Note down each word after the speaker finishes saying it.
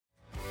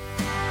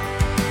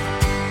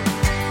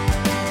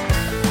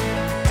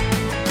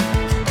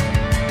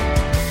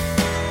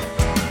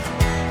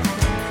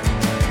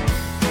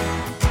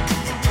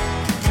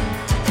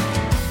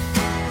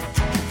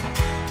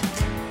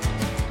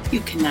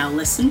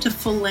listen to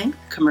full-length,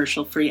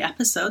 commercial-free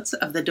episodes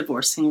of the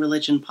Divorcing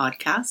Religion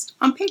podcast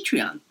on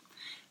Patreon.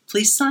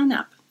 Please sign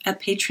up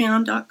at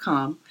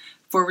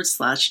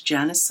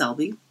patreon.com/Janice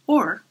Selby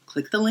or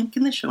click the link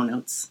in the show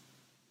notes.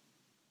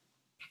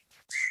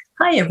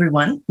 Hi,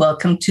 everyone.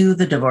 Welcome to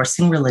the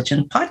Divorcing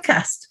Religion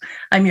podcast.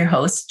 I'm your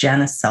host,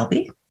 Janice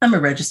Selby. I'm a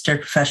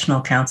registered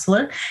professional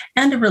counselor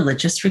and a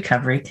religious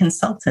recovery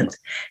consultant.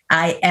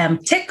 I am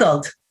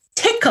tickled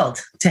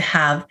to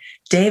have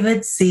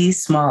David C.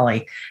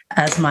 Smalley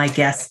as my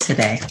guest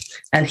today.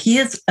 And he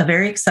is a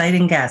very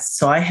exciting guest,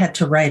 so I had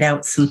to write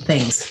out some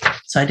things,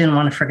 so I didn't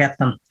want to forget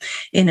them.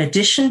 In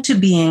addition to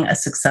being a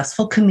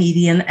successful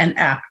comedian and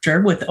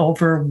actor with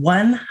over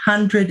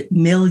 100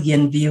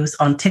 million views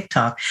on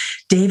TikTok,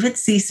 David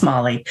C.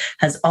 Smalley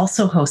has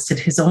also hosted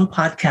his own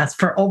podcast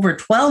for over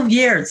 12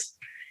 years,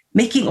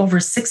 making over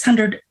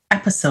 600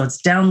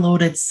 episodes,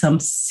 downloaded some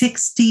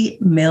 60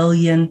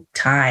 million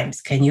times.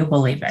 Can you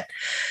believe it?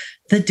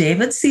 The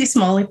David C.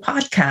 Smalley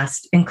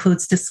podcast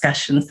includes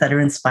discussions that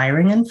are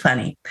inspiring and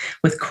funny,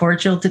 with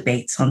cordial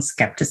debates on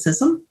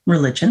skepticism,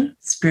 religion,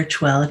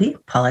 spirituality,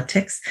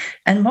 politics,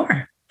 and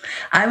more.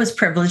 I was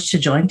privileged to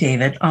join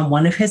David on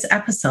one of his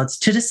episodes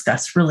to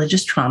discuss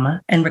religious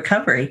trauma and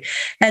recovery.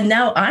 And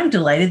now I'm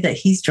delighted that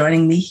he's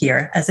joining me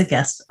here as a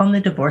guest on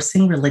the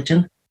Divorcing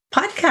Religion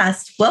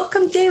podcast.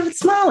 Welcome, David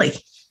Smalley.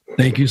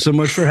 Thank you so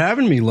much for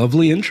having me.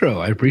 Lovely intro.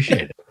 I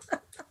appreciate it.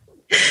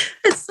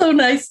 It's so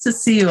nice to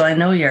see you. I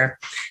know you're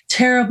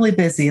terribly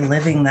busy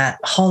living that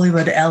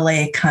Hollywood,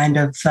 LA kind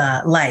of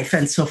life.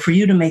 And so for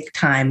you to make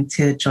time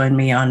to join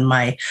me on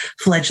my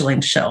fledgling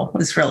show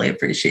was really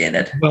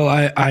appreciated. Well,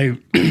 I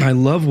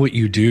love what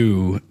you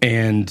do,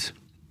 and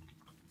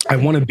I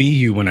want to be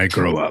you when I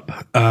grow up.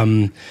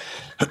 When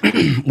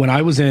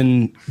I was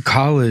in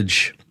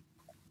college,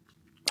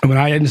 when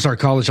I didn't start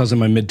college, I was in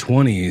my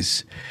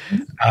mid-20s,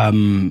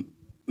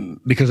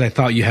 because I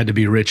thought you had to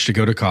be rich to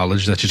go to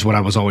college. That's just what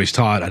I was always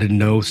taught. I didn't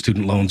know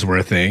student loans were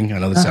a thing. I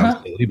know this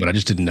sounds silly, but I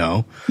just didn't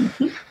know.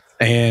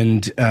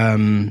 And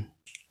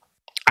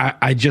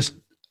I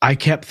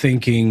kept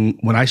thinking,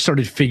 when I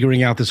started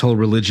figuring out this whole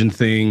religion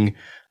thing,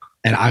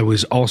 and I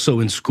was also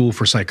in school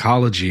for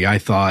psychology, I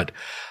thought,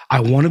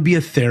 I want to be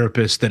a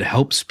therapist that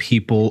helps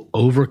people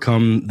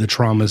overcome the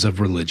traumas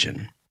of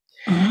religion.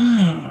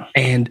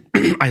 And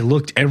I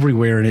looked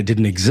everywhere and it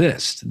didn't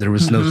exist. There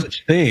was no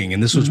such thing.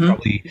 And this was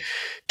probably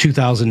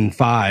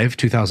 2005,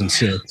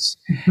 2006.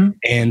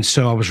 And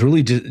so I was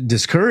really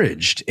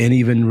discouraged and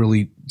even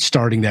really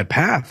starting that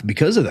path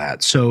because of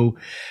that. So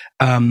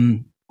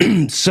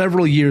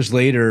several years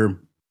later,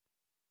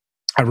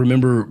 I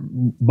remember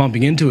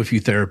bumping into a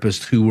few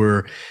therapists who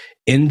were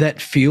in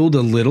that field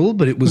a little,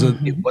 but it was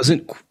it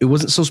wasn't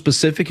so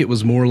specific. It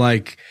was more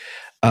like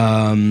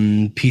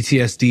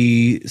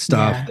PTSD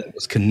stuff that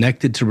was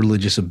connected to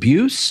religious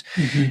abuse.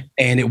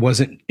 And it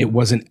wasn't,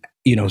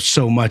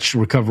 so much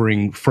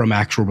recovering from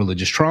actual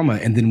religious trauma.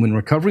 And then when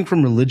recovering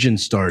from religion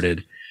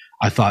started,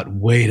 I thought,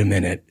 wait a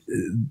minute,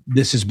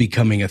 this is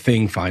becoming a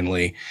thing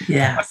finally.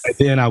 Yes.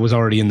 Then I was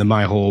already in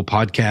my whole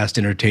podcast,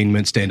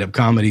 entertainment, stand-up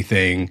comedy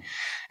thing.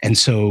 And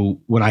so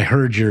when I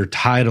heard your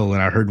title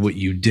and I heard what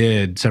you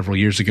did several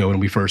years ago when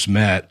we first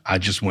met, I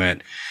just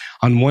went,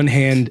 on one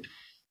hand,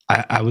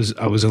 I was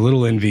a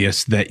little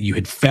envious that you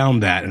had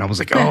found that. And I was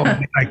like, oh,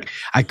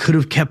 I could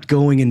have kept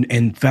going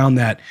and found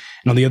that.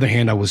 And on the other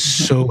hand, I was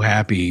so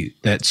happy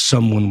that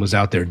someone was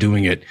out there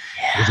doing it.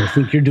 Because I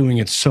think you're doing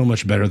it so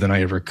much better than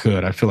I ever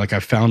could. I feel like I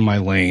found my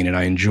lane and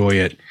I enjoy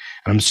it.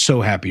 And I'm so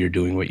happy you're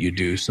doing what you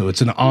do. So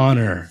it's an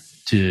honor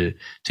to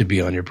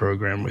be on your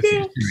program with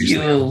you.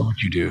 Seriously, I love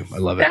what you do. I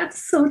love it.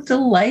 That's so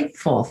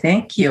delightful.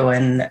 Thank you.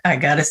 And I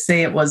got to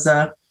say, it was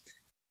a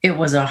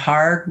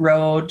hard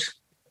road,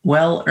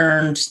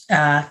 well-earned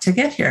to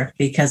get here,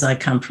 because I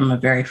come from a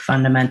very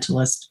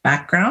fundamentalist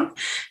background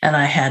and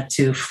I had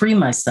to free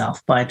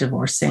myself by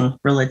divorcing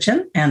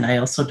religion. And I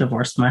also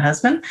divorced my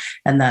husband.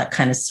 And that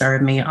kind of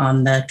started me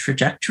on the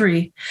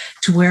trajectory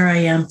to where I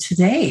am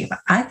today.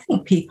 I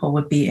think people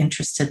would be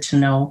interested to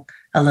know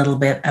a little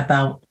bit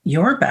about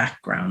your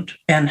background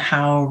and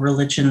how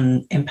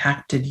religion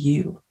impacted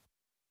you.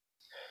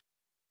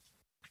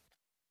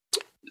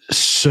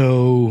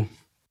 So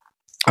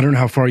I don't know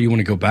how far you want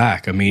to go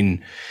back. I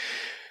mean,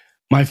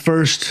 my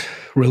first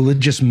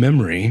religious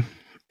memory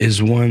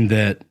is one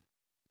that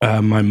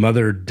my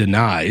mother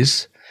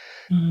denies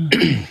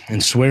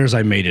and swears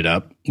I made it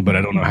up, but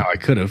I don't know how I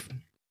could have.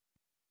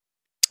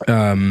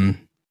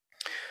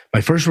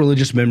 My first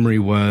religious memory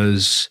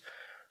was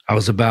I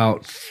was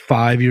about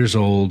 5 years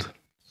old,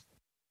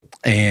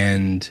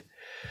 and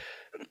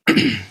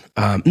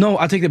no,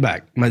 I take that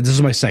back. This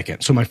is my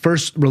second. So my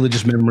first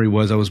religious memory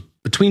was I was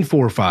between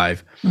 4 or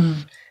 5.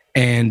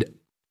 And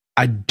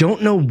I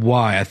don't know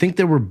why. I think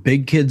there were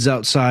big kids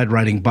outside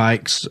riding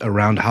bikes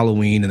around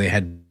Halloween, and they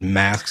had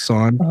masks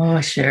on.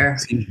 Oh, sure. It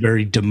seemed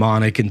very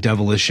demonic and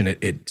devilish, and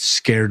it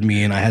scared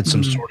me. And I had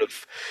some sort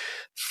of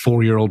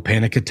 4-year-old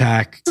panic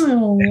attack.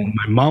 And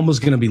my mom was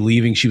going to be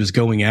leaving. She was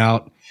going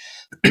out.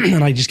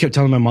 And I just kept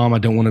telling my mom, I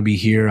don't want to be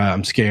here.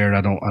 I'm scared.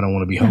 I don't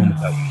want to be home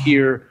without you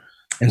here.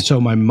 And so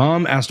my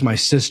mom asked my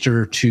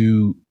sister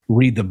to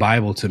read the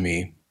Bible to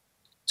me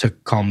to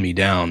calm me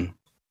down.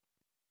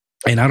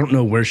 And I don't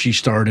know where she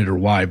started or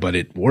why, but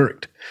it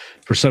worked.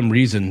 For some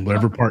reason,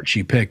 whatever part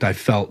she picked, I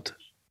felt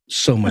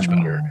so much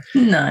better.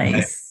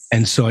 Nice.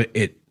 And so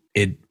it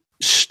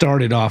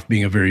started off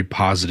being a very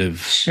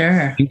positive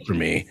thing for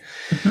me.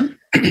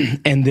 Mm-hmm.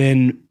 And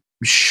then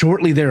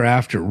shortly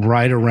thereafter,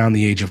 right around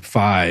the age of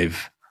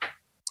 5,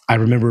 I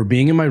remember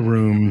being in my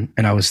room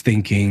and I was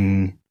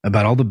thinking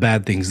about all the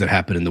bad things that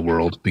happen in the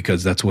world,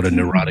 because that's what a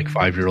neurotic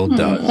 5-year-old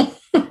does.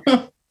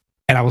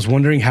 And I was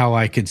wondering how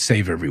I could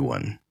save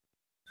everyone.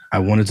 I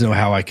wanted to know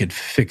how I could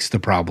fix the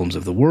problems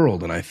of the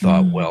world. And I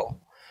thought, well,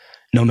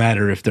 no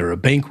matter if they're a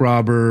bank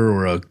robber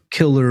or a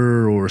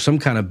killer or some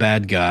kind of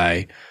bad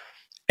guy,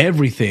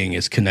 everything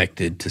is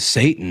connected to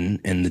Satan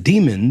and the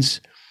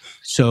demons.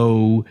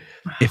 So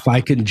if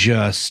I can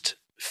just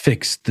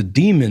fix the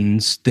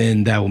demons,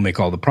 then that will make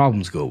all the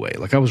problems go away.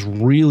 Like, I was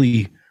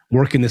really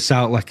working this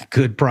out like a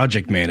good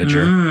project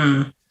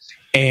manager.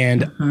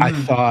 And I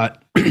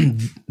thought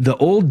the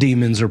old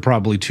demons are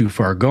probably too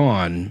far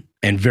gone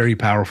and very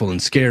powerful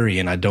and scary,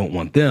 and I don't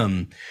want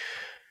them.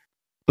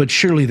 But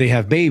surely they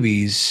have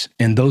babies,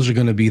 and those are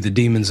going to be the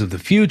demons of the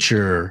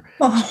future.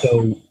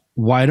 So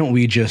why don't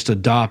we just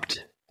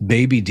adopt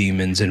baby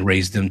demons and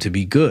raise them to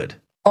be good?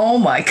 Oh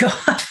my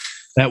God.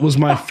 That was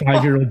my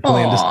 5-year-old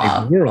plan to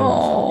save the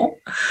world.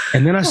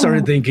 And then I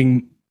started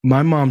thinking,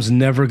 my mom's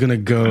never going to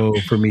go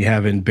for me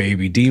having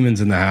baby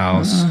demons in the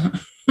house.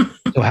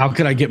 So how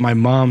could I get my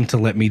mom to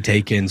let me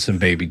take in some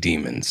baby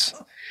demons?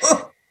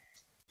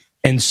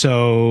 And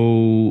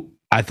so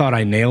I thought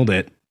I nailed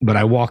it, but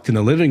I walked in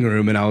the living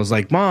room and I was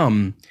like,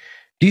 Mom,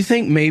 do you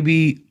think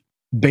maybe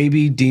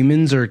baby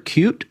demons are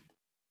cute?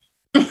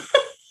 I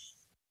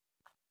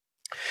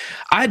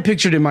had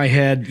pictured in my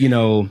head,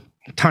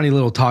 tiny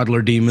little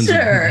toddler demons with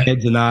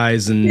heads and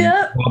eyes and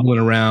wobbling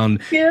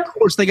around. Of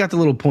course, they got the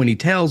little pointy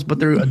tails, but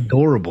they're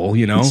adorable,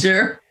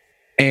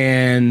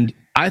 And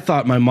I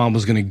thought my mom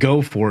was going to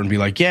go for it and be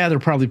like, yeah, they're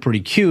probably pretty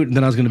cute. And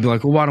then I was going to be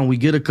like, well, why don't we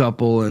get a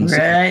couple and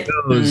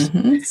those?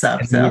 And we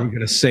were going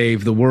to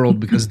save the world,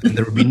 because then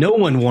there would be no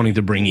one wanting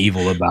to bring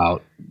evil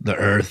about the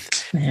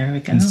earth. There we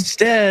go.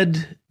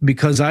 Instead,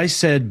 because I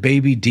said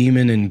baby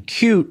demon and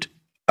cute,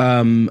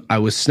 I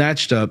was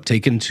snatched up,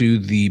 taken to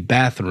the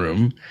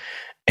bathroom,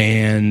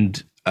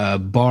 and a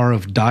bar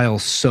of Dial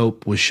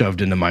soap was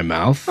shoved into my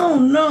mouth. Oh,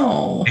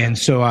 no. And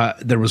so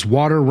there was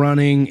water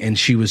running, and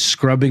she was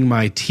scrubbing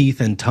my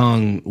teeth and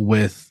tongue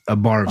with a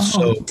bar of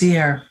soap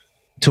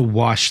to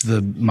wash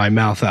my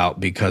mouth out,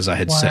 because I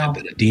had said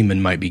that a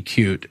demon might be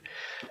cute.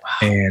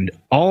 And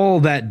all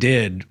that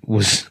did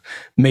was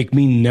make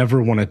me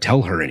never want to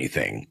tell her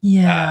anything.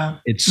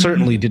 It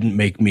certainly didn't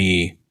make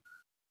me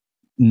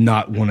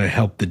not want to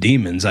help the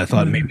demons. I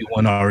thought maybe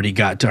one already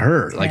got to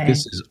her. Like,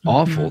 this is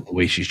awful the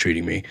way she's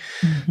treating me.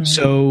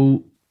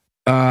 So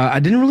I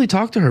didn't really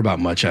talk to her about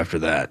much after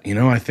that.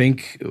 I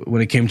think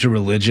when it came to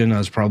religion, I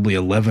was probably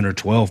 11 or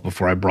 12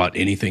 before I brought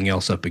anything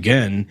else up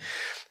again.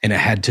 And it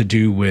had to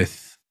do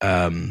with,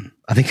 I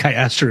think I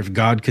asked her if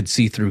God could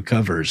see through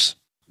covers.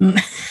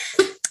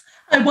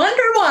 I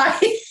wonder why.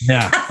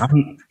 Yeah.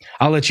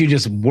 I'll let you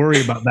just worry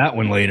about that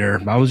one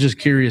later. I was just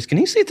curious. Can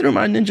he see through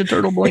my Ninja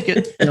Turtle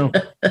blanket?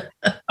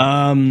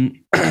 And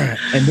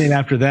then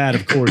after that,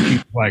 of course, he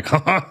was like,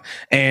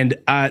 and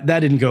that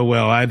didn't go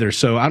well either.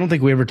 So I don't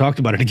think we ever talked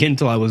about it again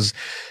until I was,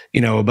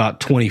 about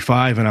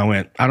 25. And I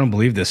went, I don't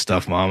believe this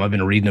stuff, Mom. I've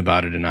been reading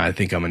about it and I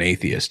think I'm an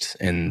atheist.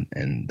 And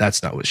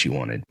that's not what she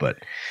wanted. But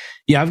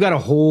yeah, I've got a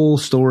whole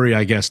story,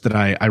 I guess, that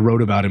I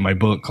wrote about in my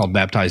book called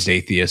Baptized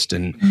Atheist.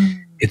 And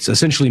it's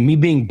essentially me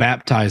being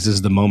baptized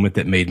is the moment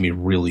that made me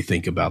really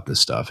think about this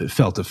stuff. It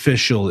felt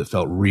official. It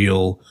felt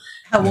real.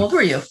 How old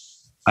were you?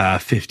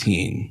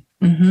 15.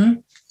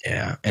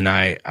 Yeah. And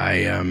I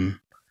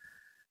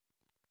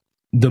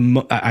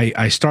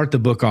start the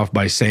book off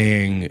by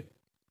saying,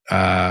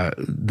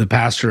 the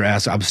pastor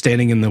asked, I'm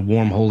standing in the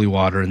warm holy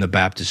water in the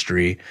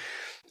baptistry,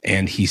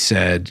 and he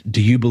said,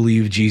 do you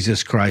believe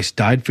Jesus Christ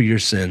died for your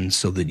sins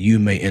so that you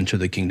may enter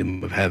the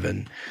kingdom of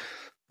heaven?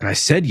 And I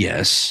said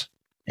yes.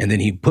 And then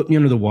he put me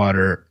under the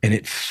water, and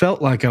it felt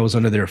like I was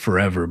under there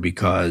forever,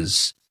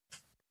 because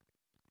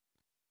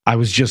I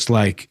was just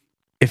like,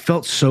 it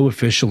felt so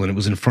official, and it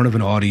was in front of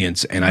an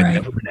audience, and I'd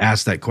never been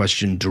asked that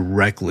question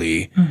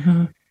directly.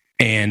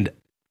 And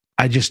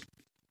I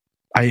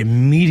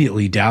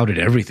immediately doubted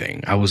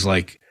everything. I was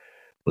like,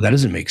 well, that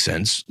doesn't make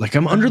sense. Like,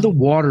 I'm under the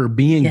water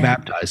being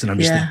baptized, and I'm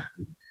just thinking,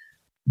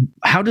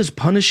 how does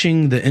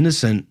punishing the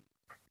innocent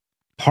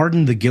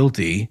pardon the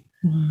guilty?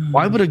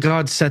 Why would a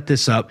God set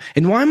this up?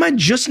 And why am I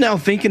just now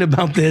thinking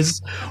about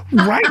this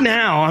right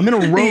now? I'm in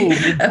a robe.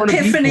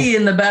 Epiphany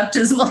in the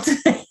baptismal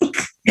tank.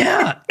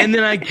 Yeah. And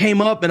then I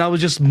came up and I was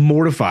just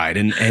mortified.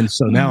 And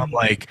so now I'm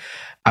like,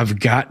 I've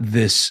got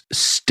this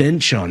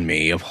stench on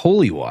me of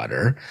holy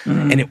water.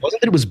 And it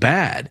wasn't that it was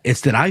bad. It's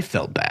that I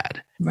felt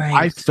bad.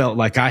 I felt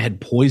like I had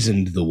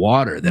poisoned the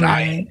water, that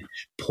I had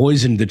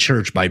poisoned the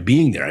church by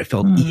being there. I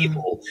felt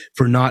evil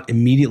for not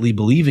immediately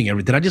believing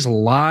everything. Did I just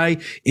lie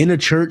in a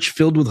church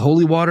filled with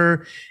holy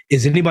water?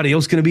 Is anybody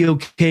else going to be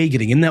okay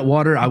getting in that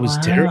water? I was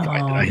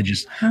terrified that I had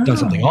just done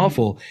something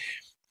awful.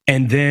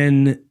 And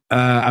then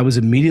I was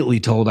immediately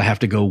told I have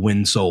to go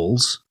win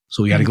souls.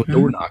 So we got to go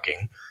door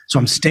knocking. So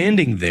I'm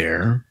standing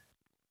there,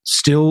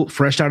 still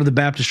fresh out of the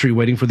baptistry,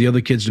 waiting for the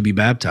other kids to be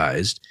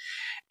baptized.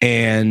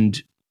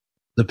 And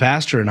the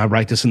pastor, and I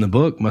write this in the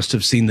book, must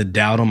have seen the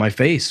doubt on my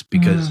face,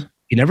 because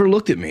he never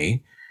looked at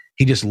me.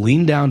 He just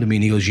leaned down to me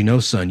and he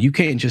goes, son, you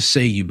can't just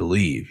say you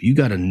believe. You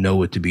got to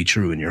know it to be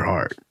true in your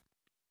heart.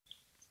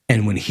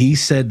 And when he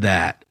said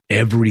that,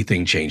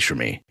 everything changed for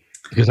me,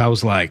 because I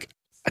was like,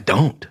 I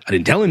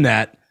didn't tell him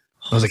that.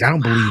 I was like, I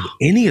don't believe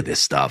any of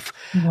this stuff.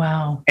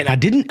 Wow. And I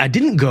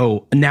didn't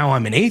go, now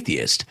I'm an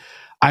atheist.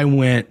 I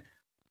went,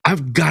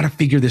 I've got to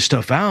figure this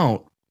stuff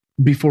out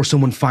before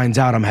someone finds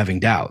out I'm having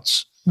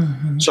doubts.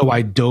 So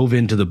I dove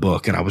into the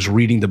book and I was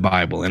reading the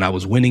Bible and I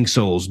was winning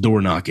souls,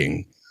 door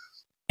knocking.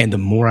 And the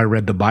more I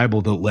read the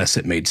Bible, the less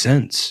it made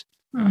sense.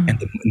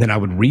 And then I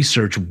would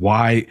research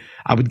why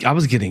I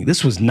was getting,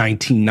 this was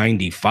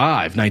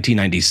 1995,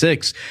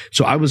 1996.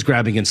 So I was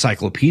grabbing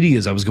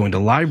encyclopedias. I was going to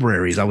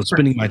libraries. I was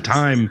spending my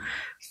time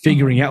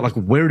figuring out, like,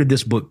 where did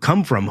this book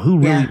come from? Who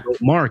really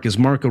wrote Mark? Is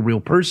Mark a real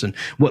person?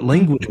 What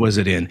language was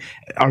it in?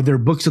 Are there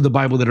books of the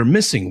Bible that are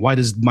missing? Why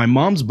does my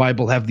mom's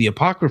Bible have the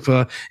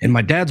Apocrypha and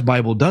my dad's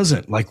Bible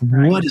doesn't? Like,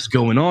 what is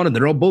going on? And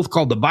they're all both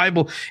called the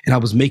Bible. And I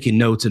was making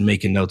notes and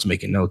making notes.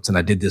 And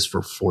I did this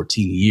for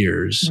 14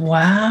 years.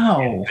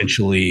 Wow. And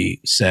eventually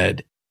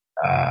said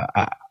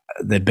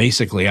that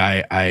basically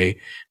I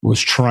was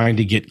trying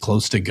to get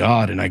close to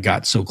God, and I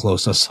got so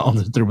close I saw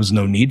that there was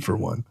no need for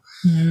one.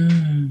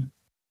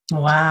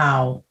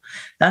 Wow.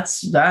 That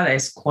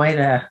is quite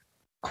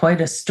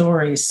a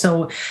story.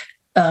 So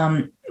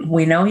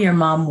we know your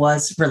mom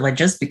was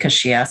religious because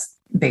she asked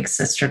Big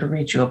Sister to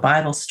read you a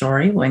Bible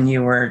story when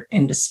you were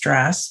in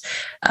distress.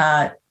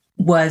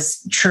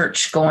 Was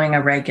church going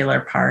a regular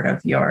part of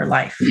your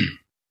life?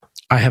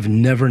 I have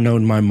never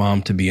known my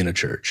mom to be in a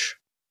church.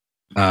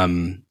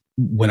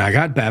 When I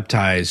got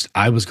baptized,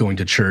 I was going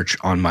to church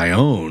on my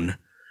own.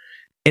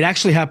 It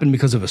actually happened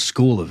because of a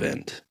school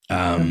event.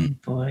 Oh,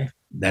 boy.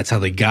 That's how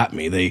they got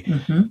me.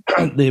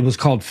 It was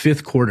called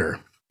Fifth Quarter,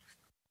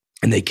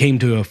 and they came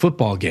to a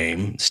football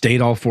game,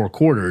 stayed all 4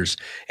 quarters,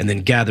 and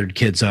then gathered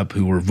kids up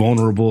who were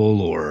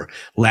vulnerable or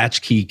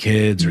latchkey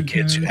kids or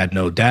kids who had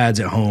no dads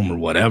at home or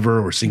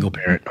whatever, or single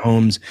parent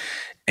homes,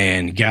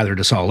 and gathered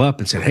us all up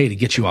and said, hey, to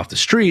get you off the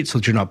street so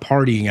that you're not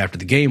partying after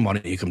the game, why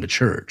don't you come to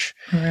church?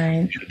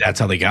 Right. And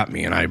that's how they got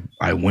me. And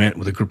I went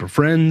with a group of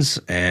friends,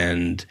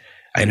 and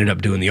I ended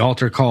up doing the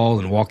altar call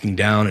and walking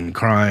down and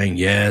crying,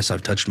 yes,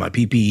 I've touched my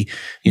pee-pee.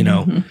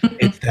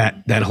 It's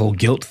that whole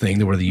guilt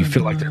thing where you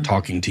feel like they're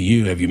talking to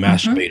you. Have you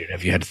masturbated?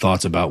 Have you had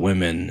thoughts about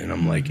women? And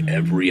I'm like,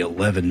 every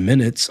 11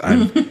 minutes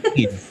I'm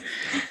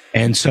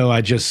And so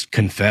I just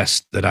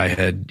confessed that I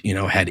had,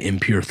 had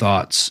impure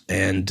thoughts,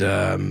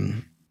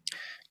 and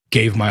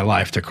gave my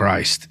life to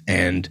Christ.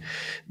 And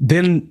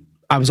then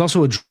I was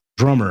also a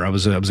drummer. I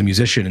was a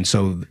musician, and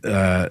so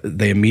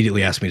they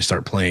immediately asked me to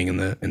start playing in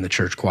the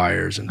church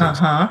choirs and things.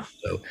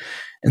 So,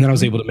 and then I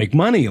was able to make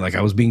money. Like,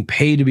 I was being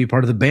paid to be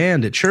part of the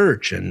band at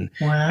church. And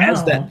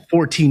as that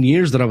 14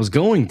 years that I was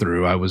going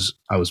through, I was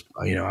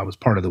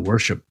part of the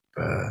worship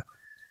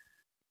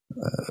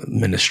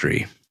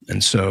ministry.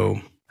 And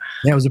so,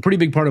 it was a pretty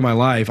big part of my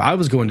life. I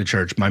was going to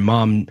church. I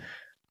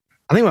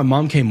think my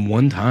mom came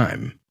one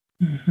time.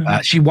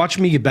 She watched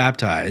me get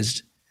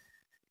baptized,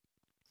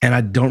 and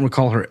I don't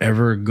recall her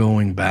ever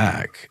going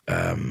back,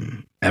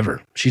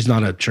 ever. She's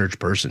not a church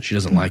person. She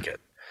doesn't like it.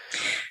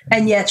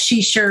 And yet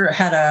she sure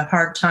had a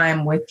hard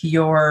time with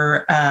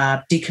your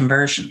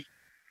deconversion.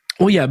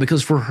 Well, yeah,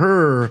 because for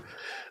her,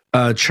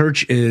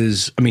 church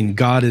is,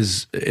 God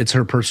is, it's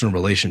her personal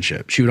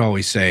relationship. She would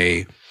always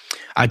say,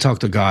 I talk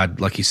to God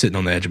like he's sitting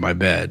on the edge of my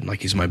bed,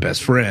 like he's my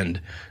best friend,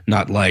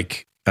 not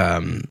like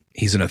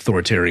he's an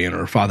authoritarian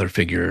or a father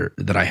figure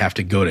that I have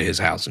to go to his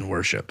house and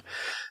worship.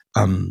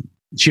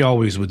 She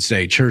always would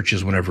say church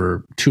is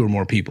whenever 2 or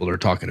more people are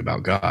talking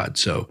about God.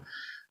 So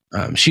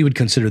she would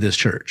consider this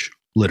church,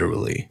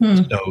 literally.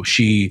 So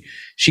she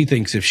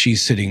thinks if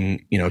she's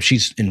sitting, if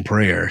she's in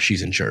prayer,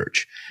 she's in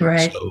church.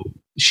 Right. So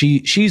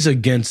she's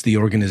against the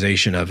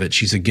organization of it.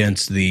 She's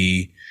against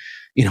the,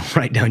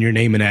 write down your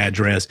name and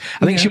address.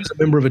 I think she was a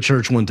member of a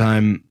church one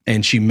time,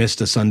 and she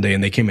missed a Sunday,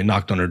 and they came and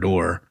knocked on her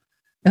door.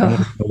 I don't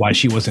know why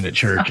she wasn't at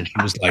church, and she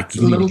was like,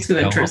 a little too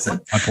interesting.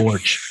 My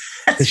porch.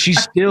 She's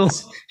still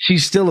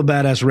a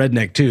badass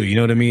redneck too. You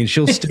know what I mean?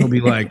 She'll still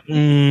be like,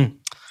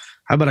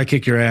 how about I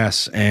kick your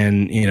ass?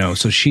 And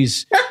so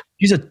she's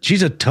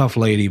a tough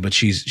lady, but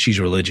she's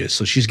religious.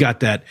 So she's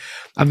got that.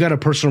 I've got a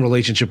personal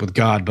relationship with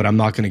God, but I'm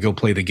not going to go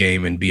play the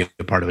game and be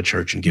a part of a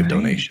church and give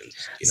donations.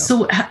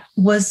 So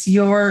has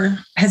your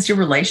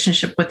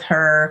relationship with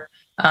her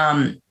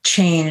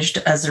changed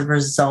as a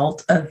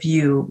result of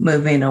you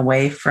moving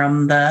away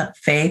from the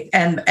faith,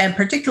 and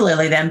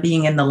particularly then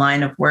being in the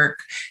line of work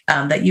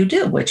that you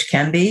do, which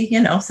can be,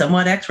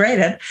 somewhat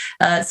X-rated.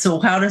 So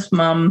how does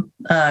mom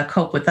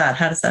cope with that?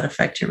 How does that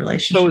affect your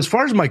relationship? So as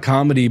far as my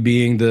comedy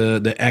being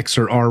the X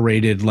or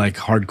R-rated, like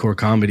hardcore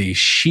comedy,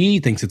 she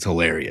thinks it's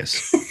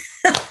hilarious.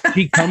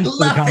 She comes to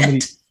the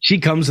comedy. She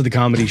comes to the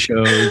comedy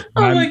show.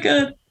 Oh my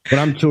God. When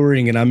I'm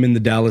touring and I'm in the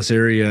Dallas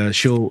area,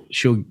 she'll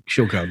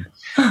come.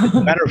 As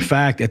a matter of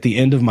fact, at the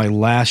end of my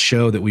last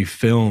show that we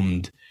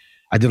filmed,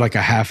 I did like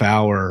a half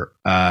hour.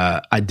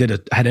 I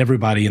had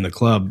everybody in the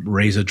club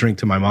raise a drink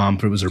to my mom,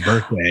 for it was her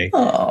birthday.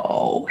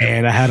 Oh.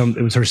 And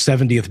it was her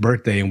 70th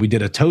birthday, and we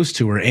did a toast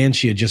to her, and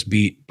she had just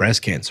beat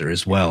breast cancer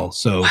as well.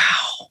 So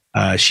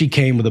wow. She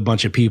came with a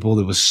bunch of people.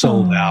 That was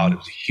sold out. It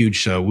was a huge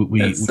show. We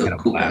had a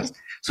blast.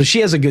 So she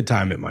has a good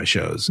time at my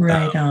shows.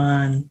 Right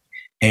on.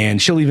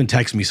 And she'll even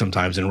text me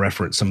sometimes and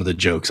reference some of the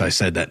jokes I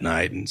said that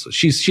night. And so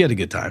she had a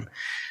good time.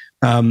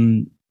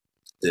 Me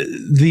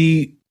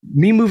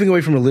moving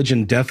away from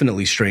religion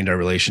definitely strained our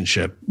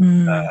relationship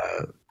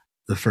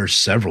the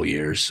first several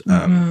years.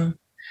 I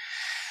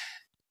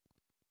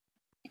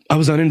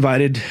was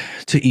uninvited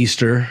to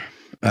Easter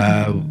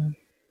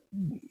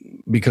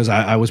because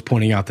I was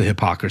pointing out the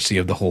hypocrisy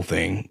of the whole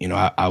thing.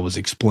 I was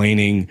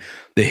explaining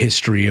the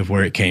history of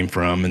where it came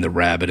from, and the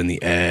rabbit and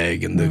the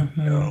egg, and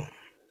the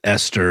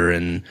Esther,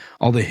 and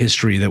all the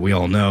history that we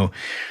all know.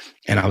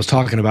 And I was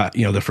talking about,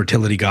 the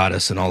fertility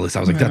goddess and all this. I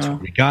was like, that's where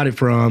we got it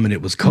from. And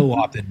it was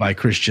co-opted by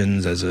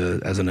Christians as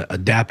an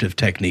adaptive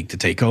technique to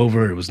take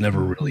over. It was never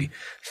really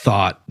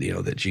thought,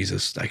 that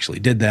Jesus actually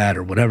did that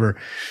or whatever.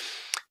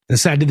 And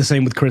so I did the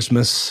same with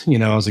Christmas.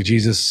 I was like,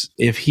 Jesus,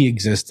 if he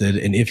existed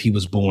and if he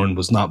was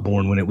not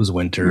born when it was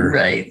winter.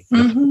 Right.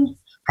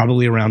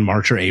 Probably around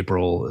March or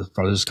April, as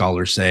far as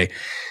scholars say.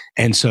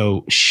 And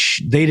so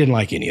they didn't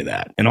like any of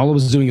that. And all I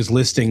was doing is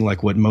listing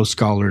like what most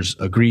scholars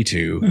agree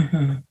to.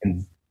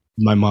 And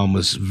my mom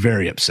was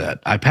very upset.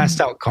 I passed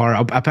out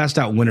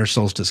winter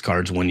solstice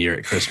cards one year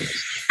at Christmas.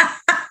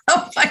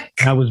 Oh my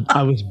God.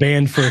 I was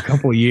banned for a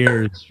couple of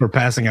years for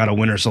passing out a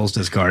winter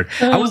solstice card.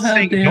 I was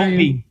saying don't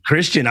be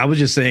Christian. I was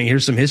just saying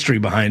here's some history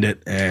behind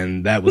it,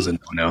 and that was a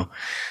no.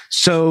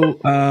 So,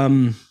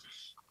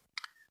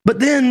 but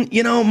then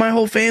my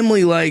whole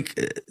family, like,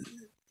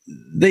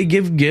 they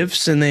give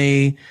gifts and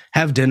they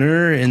have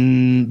dinner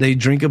and they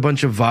drink a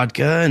bunch of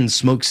vodka and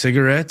smoke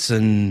cigarettes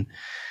and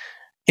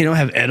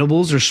have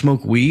edibles or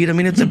smoke weed. I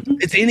mean,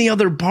 it's any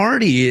other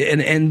party.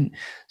 And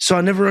so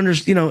I never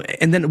understood,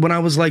 and then when I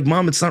was like,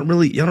 Mom, it's not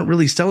really, I don't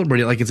really celebrate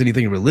it like it's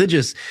anything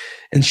religious.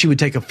 And she would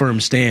take a firm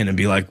stand and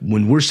be like,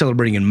 when we're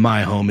celebrating in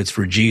my home, it's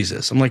for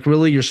Jesus. I'm like,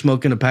 really? You're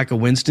smoking a pack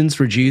of Winston's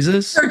for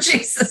Jesus? For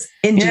Jesus.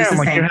 In Jesus' I'm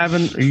like, name.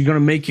 are you going to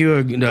make you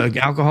a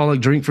alcoholic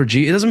drink for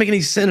Jesus? It doesn't make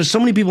any sense. There's so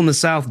many people in the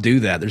South do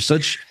that.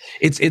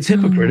 It's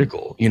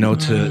hypocritical,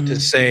 to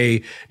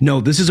say,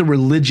 no, this is a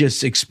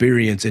religious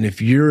experience. And if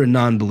you're a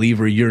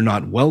non-believer, you're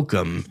not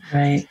welcome.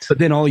 Right. But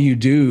then all you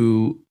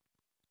do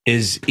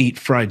is eat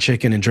fried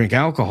chicken and drink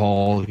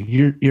alcohol.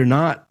 You're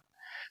not,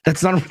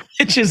 that's not a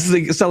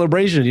religious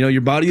celebration.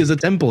 Your body is a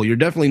temple. You're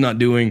definitely not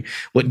doing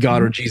what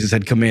God or Jesus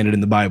had commanded in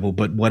the Bible,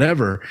 but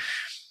whatever.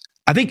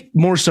 I think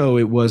more so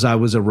I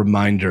was a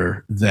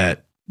reminder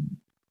that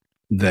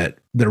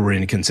there were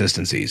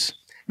inconsistencies.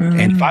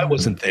 And if I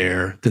wasn't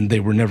there, then they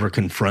were never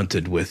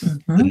confronted with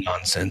the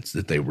nonsense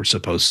that they were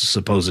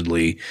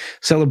supposedly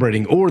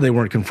celebrating, or they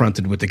weren't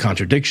confronted with the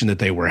contradiction that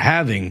they were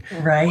having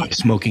by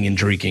smoking and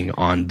drinking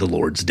on the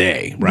Lord's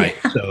day, right?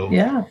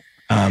 Yeah.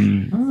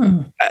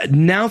 So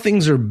now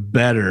things are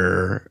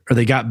better, or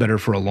they got better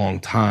for a long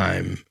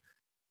time.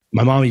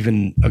 My mom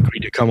even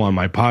agreed to come on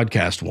my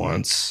podcast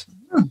once,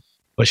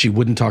 but she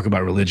wouldn't talk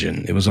about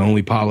religion. It was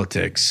only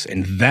politics,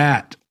 and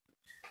that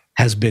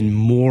has been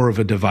more of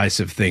a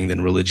divisive thing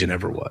than religion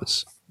ever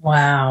was.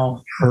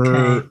 Wow.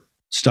 Her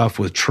stuff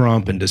with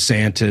Trump and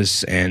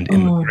DeSantis and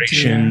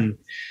immigration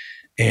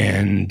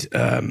and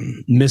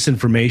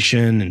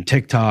misinformation and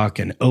TikTok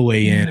and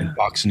OAN and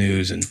Fox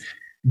News, and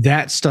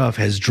that stuff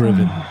has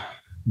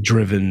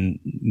driven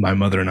my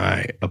mother and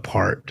I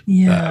apart.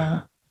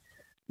 Yeah.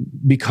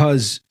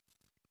 Because,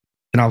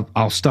 and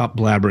I'll stop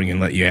blabbering and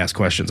let you ask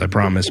questions, I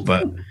promise,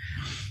 but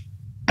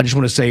I just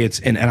want to say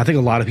and I think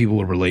a lot of people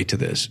will relate to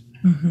this.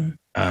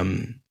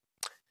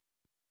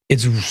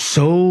 It's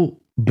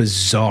so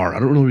bizarre. I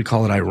don't really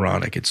call it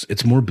ironic.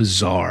 It's more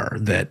bizarre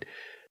that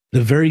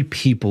the very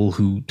people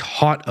who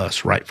taught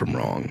us right from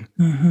wrong,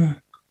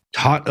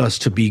 taught us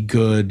to be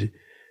good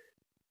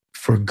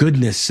for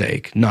goodness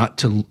sake, not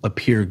to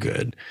appear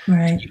good,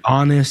 to be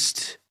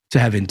honest, to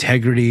have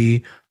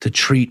integrity, to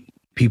treat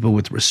people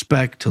with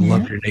respect, to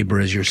love your neighbor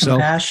as yourself.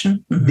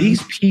 Compassion.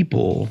 These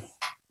people,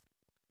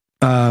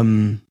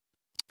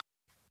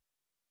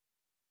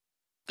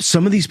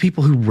 some of these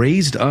people who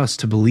raised us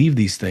to believe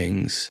these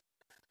things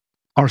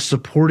are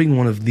supporting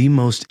one of the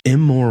most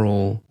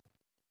immoral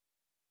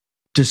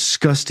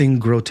disgusting,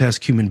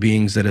 grotesque human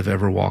beings that have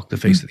ever walked the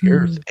face of the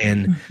earth,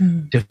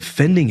 and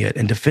defending it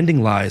and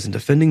defending lies and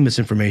defending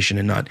misinformation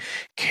and not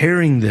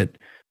caring that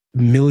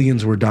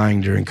millions were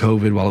dying during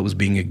COVID while it was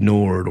being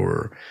ignored,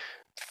 or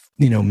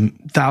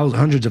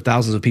hundreds of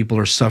thousands of people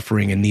are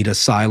suffering and need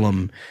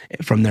asylum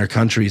from their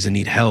countries and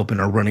need help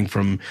and are running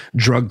from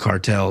drug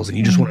cartels, and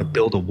you just want to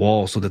build a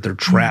wall so that they're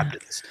trapped in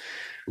this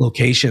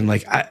location.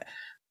 Like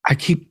I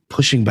keep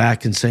pushing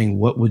back and saying,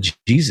 what would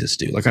Jesus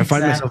do? Like I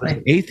find myself as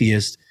an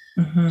atheist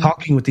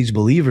talking with these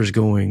believers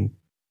going,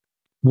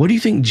 what do you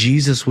think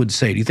Jesus would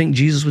say? Do you think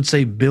Jesus would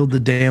say, build the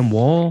damn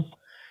wall? Do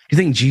you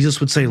think Jesus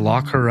would say,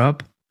 lock her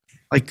up?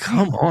 Like,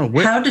 come on.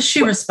 How does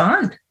she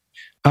respond?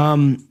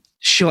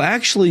 She'll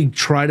actually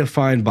try to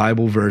find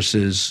Bible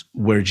verses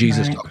where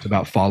Jesus talked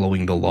about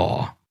following the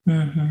law.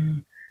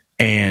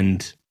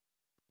 And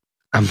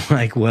I'm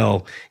like,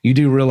 well, you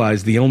do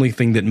realize the only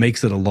thing that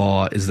makes it a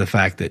law is the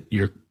fact that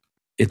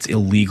it's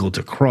illegal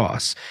to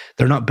cross.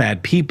 They're not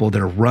bad people.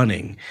 They're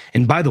running.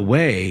 And by the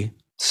way,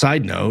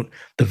 side note,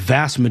 the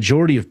vast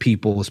majority of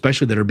people,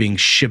 especially that are being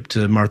shipped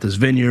to Martha's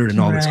Vineyard and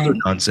all this other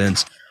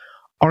nonsense,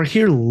 are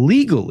here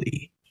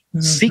legally,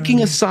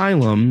 seeking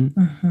asylum,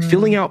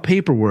 filling out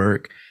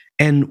paperwork,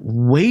 and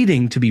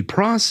waiting to be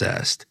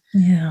processed.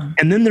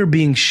 And then they're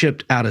being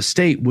shipped out of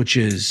state, which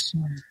is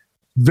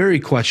very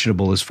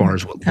questionable as far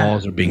as what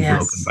laws are being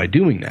broken by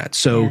doing that.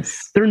 So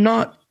they're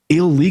not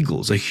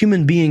illegals. A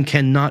human being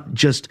cannot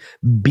just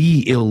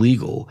be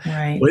illegal.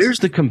 Where's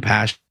the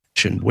compassion?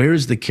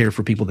 Where's the care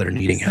for people that are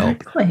needing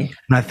help?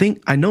 And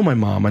I know my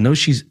mom. I know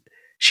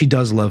she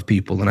does love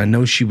people, and I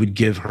know she would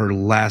give her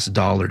last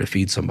dollar to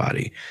feed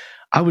somebody.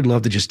 I would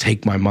love to just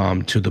take my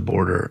mom to the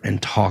border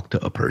and talk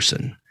to a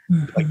person.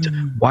 Like,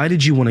 why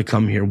did you want to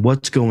come here?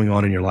 What's going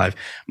on in your life?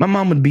 My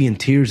mom would be in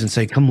tears and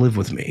say, come live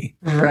with me.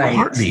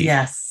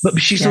 Yes. But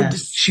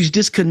she's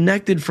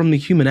disconnected from the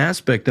human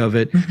aspect of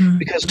it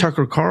because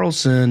Tucker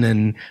Carlson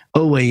and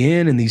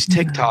OAN and these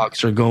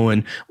TikToks are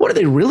going, what are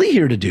they really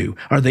here to do?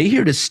 Are they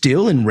here to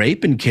steal and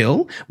rape and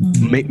kill?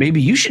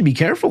 Maybe you should be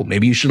careful.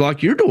 Maybe you should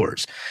lock your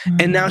doors.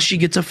 And now she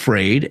gets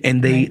afraid,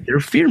 and they're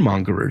fear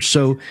mongers.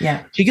 So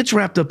she gets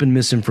wrapped up in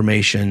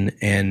misinformation.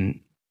 And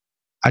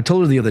I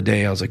told her the other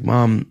day, I was like,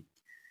 Mom,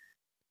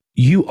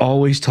 you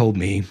always told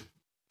me,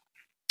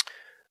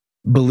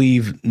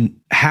 believe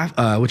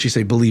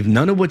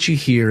none of what you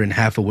hear and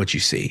half of what you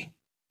see.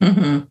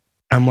 I'm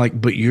like,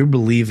 but you're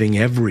believing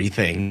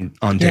everything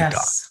on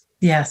TikTok.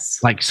 Yes.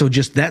 Like, so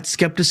just that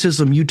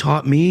skepticism you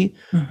taught me,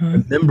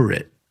 remember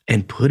it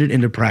and put it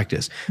into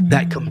practice.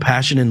 That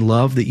compassion and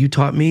love that you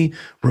taught me,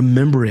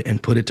 remember it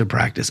and put it to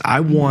practice. I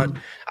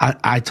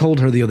told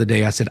her the other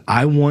day, I said,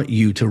 I want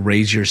you to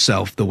raise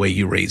yourself the way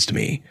you raised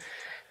me,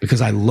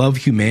 because I love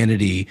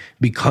humanity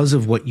because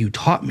of what you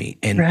taught me.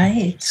 And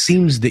it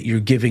seems that you're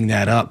giving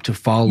that up to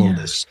follow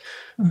this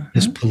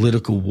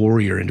political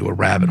warrior into a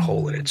rabbit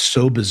hole. And it's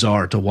so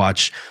bizarre to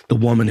watch the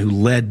woman who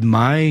led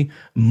my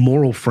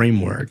moral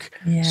framework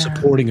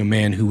supporting a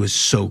man who was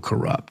so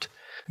corrupt.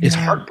 It's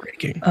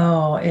heartbreaking.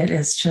 Oh, it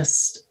is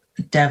just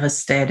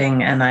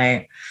devastating. And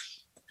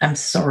I'm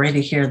sorry to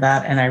hear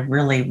that. And I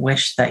really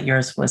wish that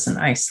yours was an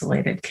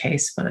isolated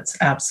case, but it's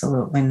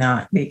absolutely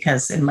not,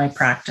 because in my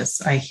practice,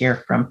 I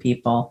hear from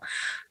people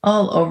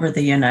all over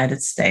the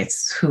United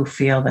States who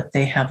feel that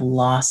they have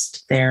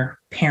lost their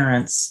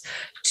parents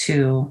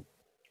to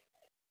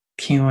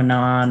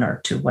QAnon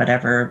or to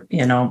whatever,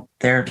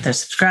 they're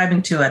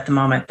subscribing to at the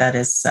moment that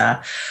is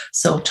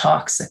so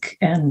toxic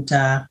and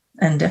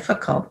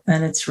difficult.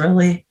 And it's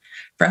really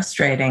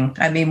frustrating.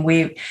 I mean,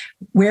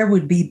 where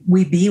would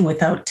we be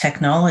without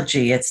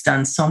technology? It's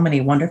done so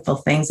many wonderful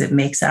things. It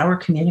makes our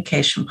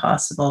communication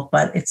possible,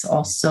 but it's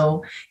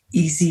also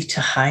easy to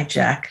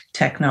hijack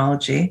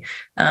technology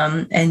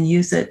and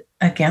use it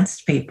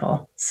against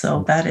people.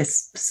 So that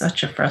is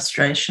such a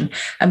frustration.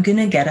 I'm going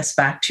to get us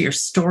back to your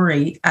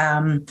story.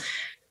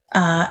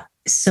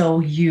 So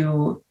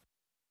you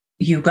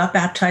got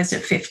baptized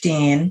at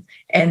 15,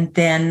 and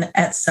then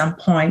at some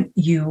point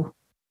you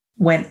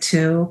went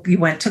to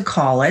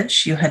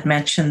college. You had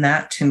mentioned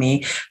that to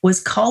me.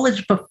 Was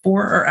college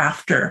before or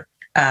after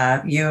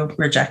you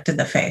rejected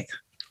the faith?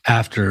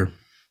 After.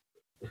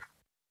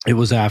 It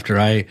was after.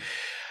 I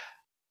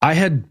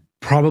had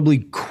probably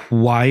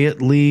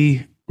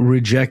quietly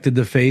rejected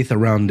the faith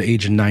around the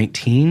age of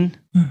 19.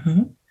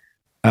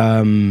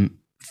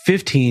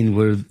 15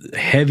 were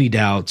heavy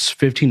doubts.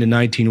 15 to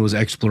 19 was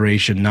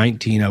exploration.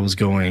 19, I was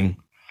going,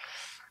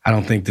 I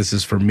don't think this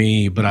is for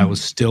me, but I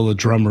was still a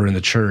drummer in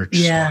the church.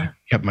 So I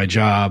kept my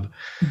job.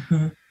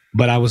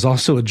 But I was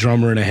also a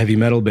drummer in a heavy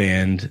metal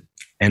band,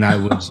 and I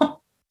was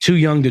too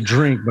young to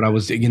drink, but I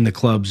was in the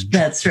clubs.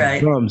 That's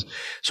right. Drums.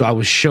 So I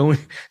was showing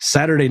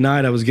Saturday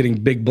night, I was getting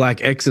big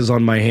black X's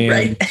on my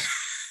hand.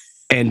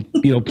 And,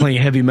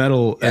 playing heavy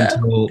metal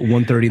until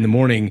 1:30 in the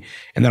morning.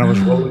 And then I was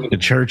rolling into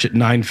church at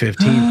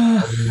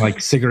 9:15,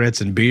 like cigarettes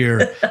and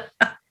beer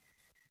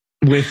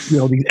with,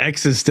 these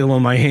X's still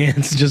on my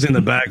hands, just in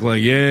the back,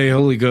 like, yay,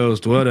 Holy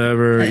Ghost,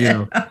 whatever,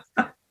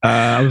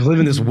 I was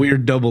living this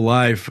weird double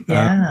life.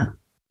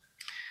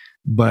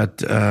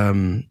 But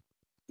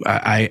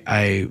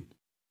I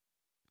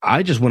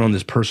just went on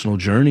this personal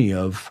journey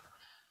of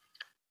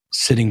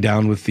sitting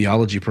down with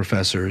theology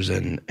professors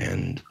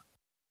and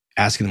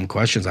asking them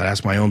questions. I'd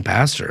ask my own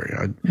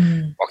pastor.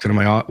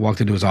 I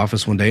walked into his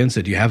office one day and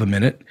said, "Do you have a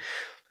minute?"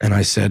 And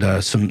I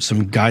said,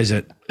 some guys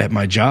at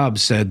my job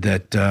said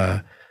that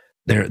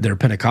they're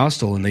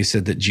Pentecostal, and they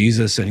said that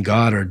Jesus and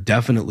God are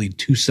definitely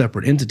two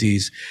separate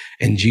entities,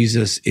 and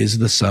Jesus is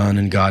the Son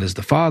and God is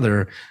the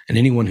Father, and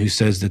anyone who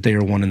says that they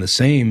are one and the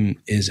same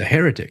is a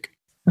heretic.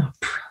 Oh,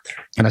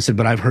 brother. And I said,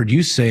 "But I've heard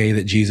you say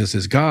that Jesus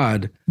is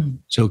God,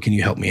 so can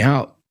you help me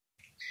out?"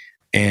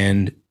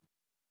 And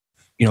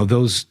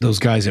those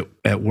guys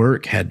at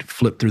work had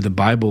flipped through the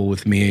Bible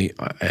with me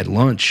at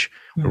lunch.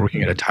 We're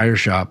working at a tire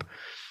shop,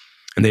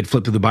 and they'd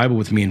flipped through the Bible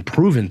with me and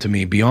proven to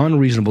me beyond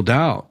reasonable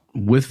doubt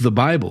with the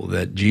Bible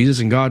that Jesus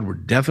and God were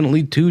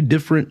definitely two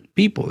different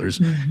people. There's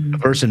a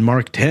verse in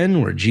Mark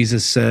 10 where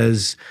Jesus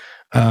says,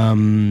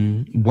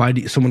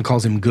 someone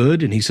calls him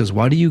good, and he says,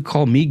 "Why do you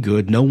call me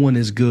good? No one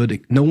is good.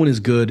 No one is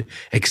good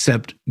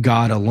except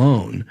God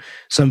alone."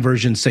 Some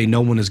versions say no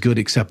one is good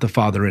except the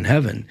Father in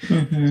heaven.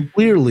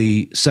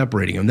 Clearly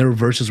separating them. There are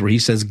verses where he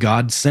says,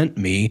 "God sent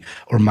me,"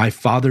 or "My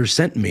Father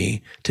sent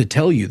me to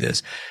tell you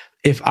this."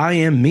 If I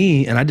am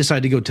me and I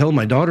decide to go tell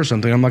my daughter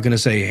something, I'm not going to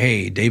say,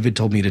 "Hey, David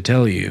told me to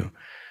tell you."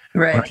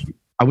 Right.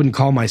 I wouldn't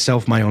call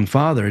myself my own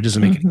father. It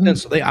doesn't make any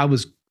sense. So I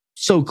was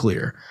so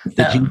clear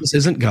that Jesus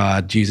isn't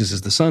God. Jesus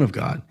is the Son of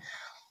God.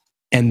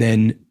 And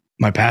then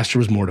my pastor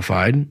was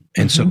mortified.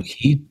 And so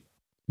he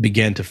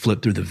began to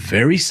flip through the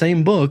very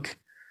same book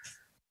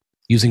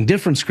using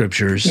different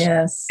scriptures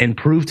and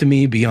prove to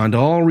me beyond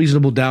all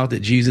reasonable doubt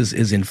that Jesus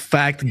is in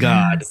fact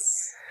God.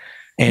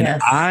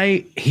 And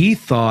he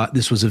thought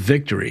this was a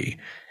victory.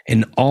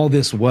 And all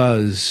this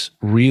was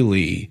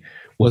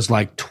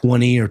like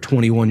 20 or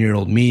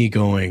 21-year-old me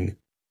going,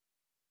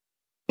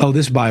 "Oh,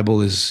 this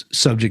Bible is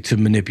subject to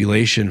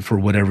manipulation for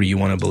whatever you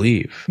want to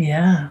believe."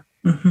 Yeah.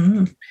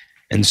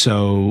 And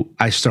so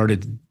I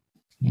started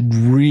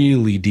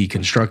really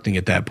deconstructing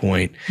at that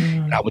point.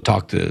 And I would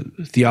talk to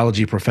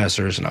theology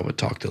professors, and I would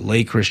talk to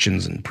lay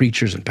Christians and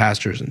preachers and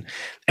pastors and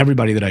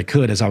everybody that I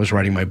could as I was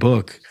writing my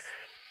book.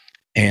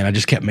 And I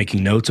just kept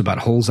making notes about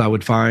holes I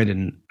would find.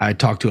 And I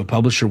talked to a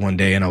publisher one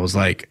day, and I was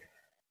like,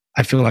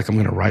 "I feel like I'm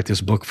going to write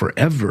this book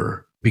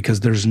forever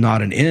because there's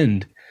not an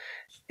end."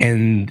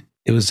 And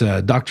it was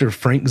Dr.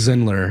 Frank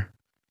Zindler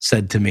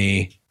said to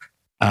me,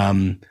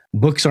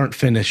 "Books aren't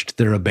finished,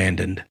 they're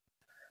abandoned.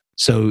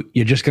 So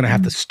you're just going to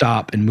have to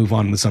stop and move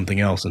on with something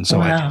else." And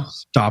so I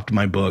just stopped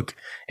my book,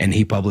 and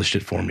he published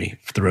it for me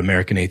through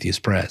American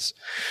Atheist Press.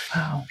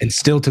 Wow. And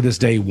still to this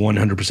day,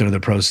 100% of the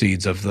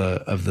proceeds of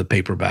the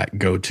paperback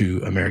go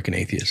to American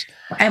Atheist.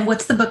 And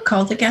what's the book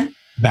called again?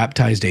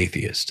 Baptized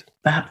Atheist.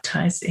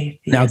 Baptized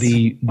Atheist. Now,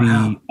 the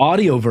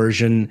audio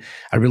version,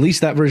 I released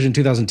that version in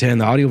 2010.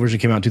 The audio version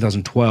came out in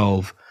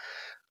 2012.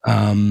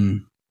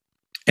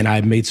 And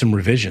I made some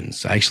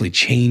revisions. I actually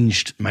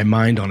changed my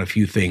mind on a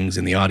few things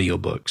in the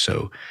audiobook.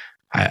 So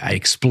I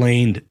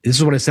explained, this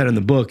is what I said in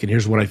the book, and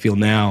here's what I feel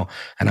now.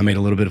 And I made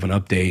a little bit of an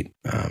update.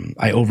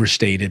 I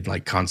overstated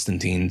like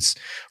Constantine's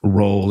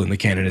role in the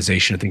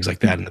canonization and things like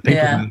that in the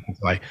paper.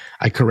 So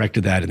I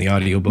corrected that in the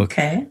audiobook.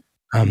 Okay.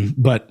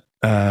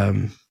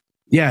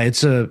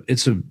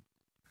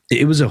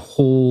 It was a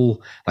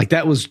whole, like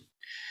that was,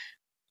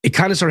 it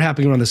kind of started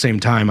happening around the same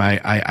time.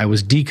 I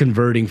was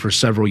deconverting for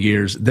several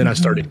years. Then I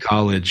started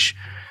college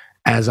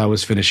as I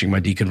was finishing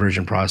my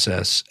deconversion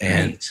process.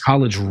 And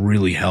college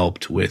really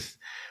helped with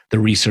the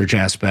research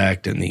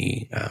aspect and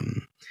the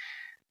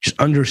just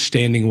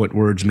understanding what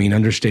words mean,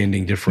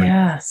 understanding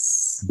different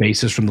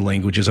bases from the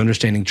languages,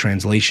 understanding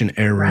translation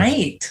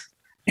errors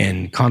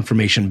and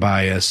confirmation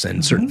bias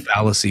and certain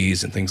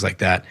fallacies and things like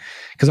that.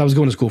 Because I was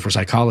going to school for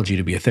psychology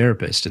to be a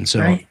therapist. And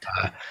so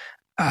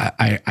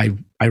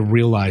I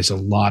realized a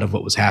lot of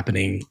what was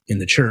happening in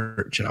the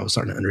church, and I was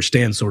starting to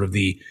understand sort of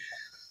the,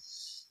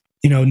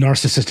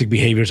 narcissistic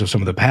behaviors of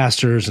some of the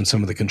pastors and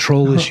some of the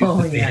control issues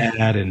that they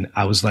had. And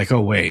I was like,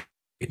 oh, wait,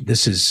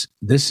 this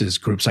is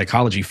group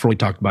psychology. Freud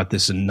talked about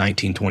this in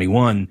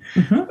 1921,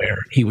 where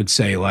he would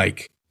say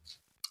like,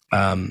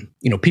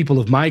 people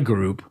of my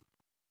group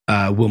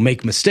will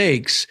make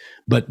mistakes,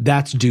 but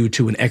that's due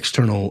to an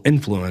external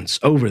influence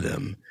over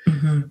them.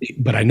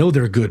 But I know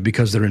they're good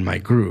because they're in my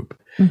group.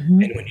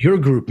 And when your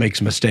group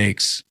makes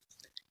mistakes,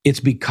 it's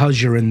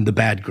because you're in the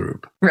bad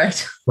group.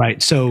 Right.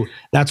 So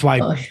that's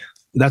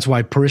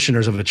why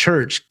parishioners of a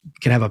church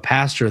can have a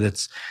pastor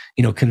that's,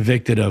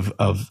 convicted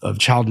of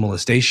child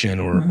molestation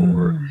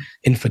or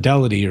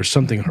infidelity or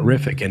something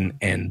horrific.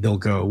 And they'll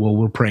go, well,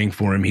 we're praying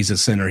for him. He's a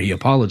sinner. He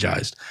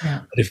apologized.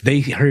 But if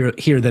they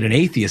hear that an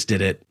atheist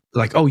did it,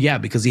 like, oh yeah,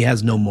 because he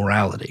has no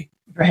morality.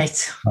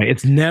 Right.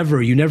 It's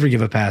you never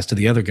give a pass to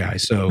the other guy.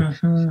 So,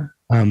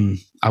 I don't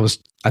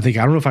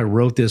know if I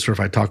wrote this or if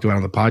I talked about it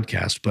on the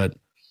podcast, but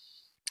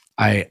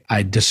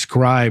I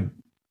describe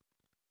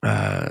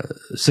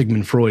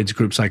Sigmund Freud's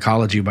group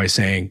psychology by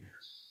saying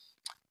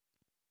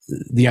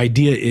the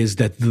idea is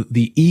that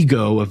the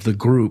ego of the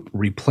group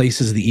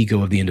replaces the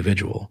ego of the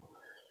individual.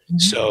 Mm-hmm.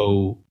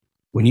 So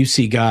when you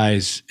see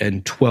guys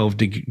in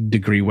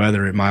 12-degree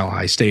weather at Mile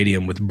High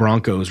Stadium with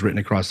Broncos written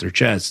across their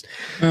chest,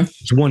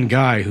 there's one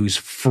guy who's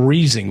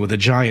freezing with a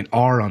giant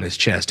R on his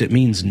chest. It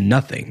means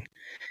nothing.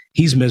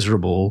 He's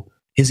miserable.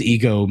 His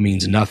ego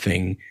means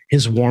nothing.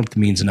 His warmth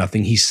means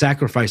nothing. He's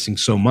sacrificing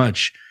so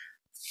much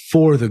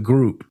for the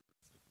group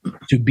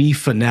to be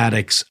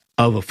fanatics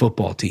of a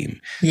football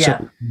team. Yeah.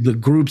 So the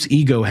group's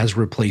ego has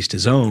replaced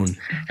his own.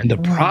 And the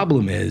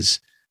problem is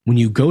when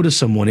you go to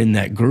someone in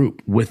that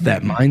group with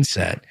that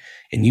mindset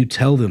and you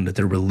tell them that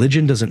their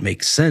religion doesn't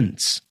make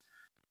sense,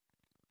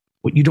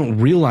 what you don't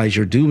realize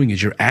you're doing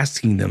is you're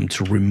asking them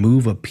to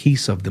remove a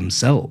piece of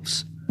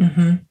themselves.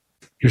 Mm-hmm.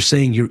 You're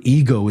saying your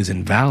ego is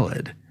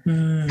invalid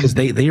because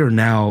they are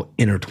now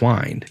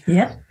intertwined.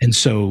 Yeah. And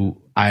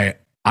so I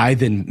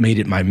then made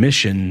it my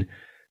mission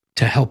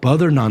to help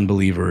other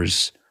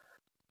non-believers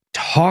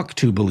talk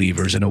to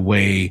believers in a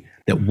way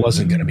that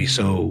wasn't going to be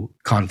so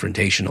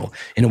confrontational,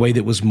 in a way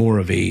that was more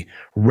of a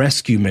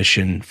rescue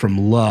mission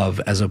from love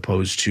as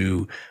opposed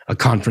to a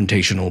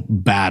confrontational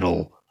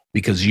battle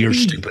because you're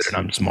stupid and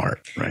I'm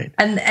smart, right?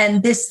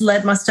 And this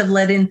must have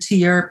led into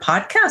your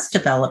podcast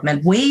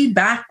development way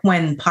back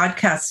when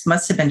podcasts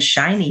must have been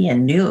shiny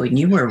and new and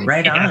you were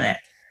right on it.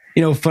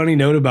 You know, funny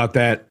note about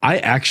that, I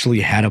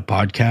actually had a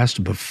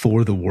podcast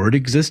before the word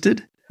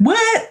existed.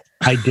 What?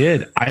 I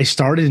did. I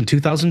started in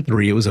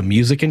 2003. It was a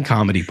music and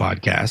comedy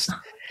podcast.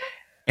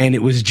 And it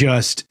was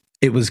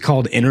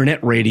called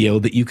internet radio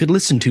that you could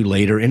listen to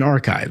later in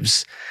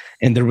archives.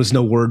 And there was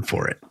no word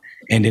for it.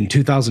 And in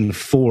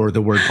 2004,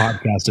 the word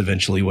podcast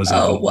eventually was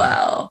invented. Oh,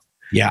 wow.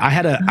 Yeah, I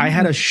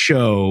had a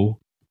show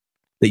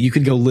that you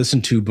could go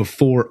listen to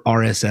before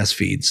RSS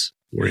feeds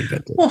were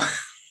invented.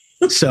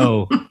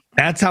 So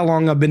that's how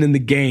long I've been in the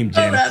game,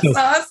 Jan. Oh, that's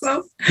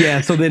awesome.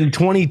 Yeah. So then in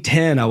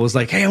 2010, I was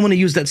like, hey, I want to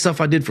use that stuff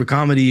I did for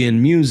comedy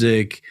and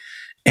music.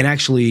 And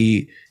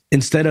actually,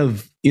 instead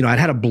of, I'd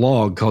had a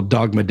blog called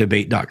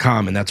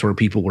dogmadebate.com, and that's where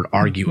people would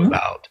argue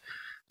about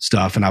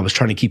stuff. And I was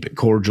trying to keep it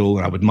cordial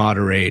and I would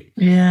moderate.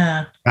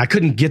 Yeah. I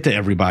couldn't get to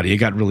everybody. It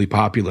got really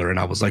popular. And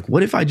I was like,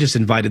 what if I just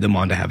invited them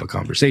on to have a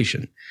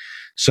conversation?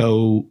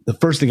 So the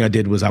first thing I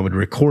did was I would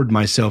record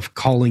myself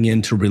calling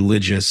into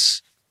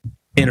religious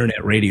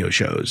internet radio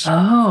shows.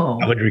 Oh.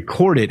 I would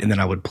record it and then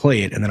I would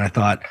play it. And then I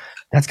thought,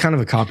 that's kind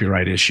of a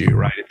copyright issue,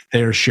 right? It's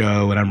their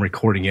show and I'm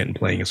recording it and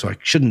playing it. So I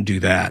shouldn't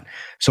do that.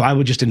 So I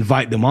would just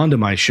invite them onto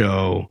my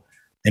show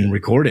and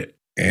record it.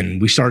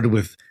 And we started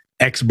with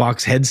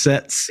Xbox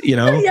headsets,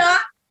 Yeah.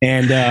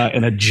 and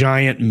a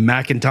giant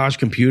Macintosh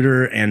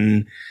computer.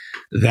 And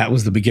that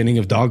was the beginning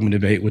of Dogma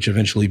Debate, which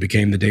eventually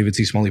became the David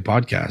C. Smalley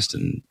podcast.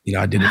 And,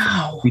 I did it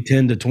from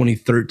 2010 to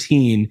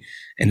 2013.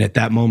 And at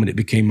that moment, it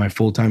became my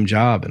full-time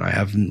job. And I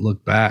haven't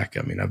looked back.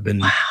 I mean, I've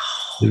been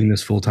doing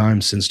this full-time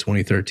since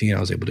 2013.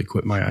 I was able to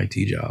quit my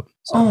IT job.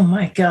 So. Oh,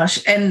 my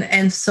gosh.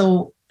 And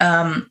so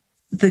has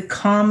the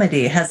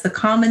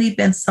comedy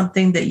been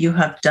something that you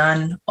have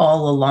done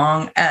all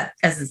along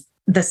as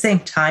the same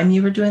time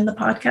you were doing the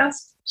podcast?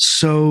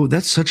 So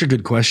that's such a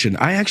good question.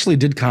 I actually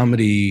did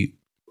comedy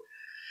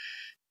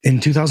in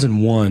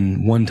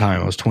 2001, one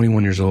time. I was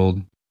 21 years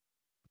old.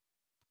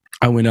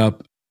 I went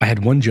up. I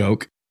had one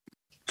joke.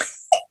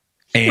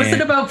 Was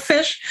it about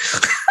fish?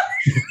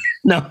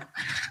 No,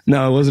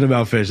 it wasn't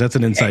about fish. That's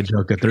an inside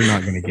joke that they're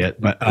not going to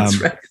get. But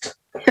that's right.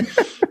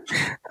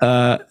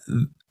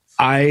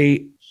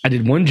 I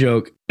did one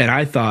joke and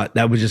I thought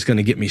that was just going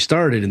to get me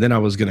started. And then I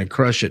was going to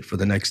crush it for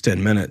the next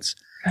 10 minutes.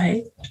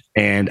 Right.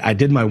 And I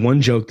did my one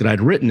joke that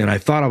I'd written and I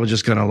thought I was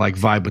just going to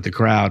vibe with the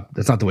crowd.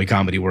 That's not the way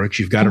comedy works.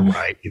 You've got to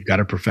write. You've got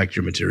to perfect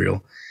your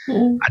material.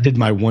 I did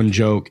my one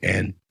joke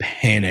and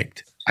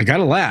panicked. I got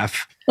to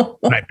laugh.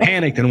 But I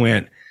panicked and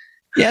went,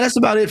 yeah, that's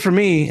about it for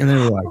me. And they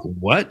were like,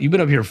 what? You've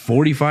been up here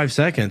 45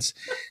 seconds.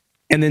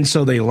 And then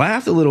so they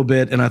laughed a little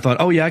bit and I thought,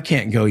 oh yeah, I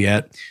can't go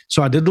yet.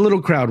 So I did a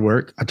little crowd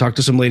work. I talked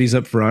to some ladies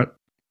up front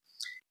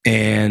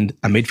and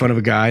I made fun of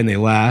a guy and they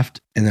laughed.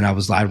 And then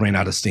I ran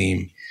out of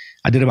steam.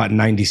 I did about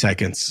 90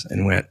 seconds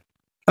and went,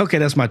 okay,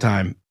 that's my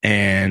time.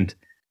 And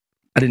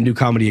I didn't do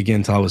comedy again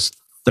until I was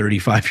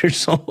 35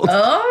 years old.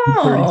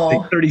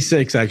 Oh,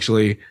 36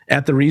 actually,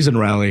 at the Reason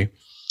Rally.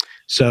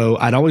 So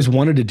I'd always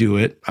wanted to do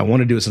it. I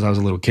wanted to do it since I was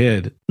a little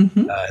kid.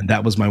 And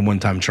that was my one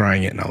time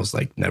trying it. And I was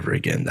like, never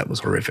again. That was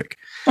horrific.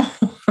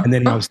 And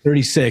then when I was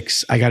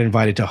 36, I got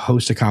invited to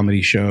host a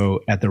comedy show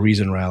at the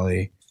Reason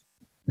Rally.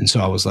 And so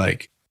I was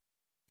like,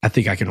 I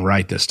think I can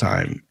write this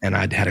time. And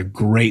I'd had a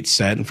great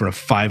set in front of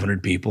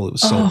 500 people. It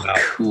was sold out.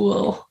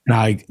 Cool.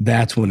 And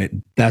that's when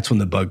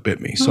the bug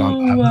bit me. So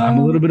I'm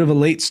a little bit of a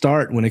late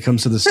start when it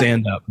comes to the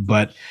stand-up,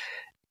 but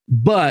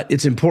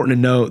it's important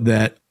to note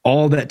that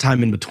all that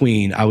time in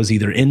between, I was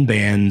either in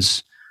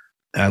bands,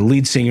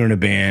 lead singer in a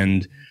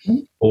band,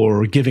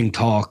 or giving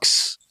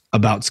talks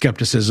about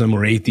skepticism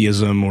or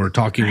atheism or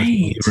talking with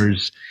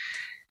believers.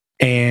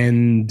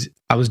 And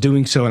I was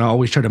doing so, and I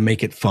always try to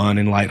make it fun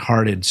and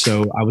lighthearted.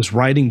 So I was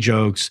writing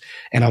jokes,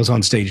 and I was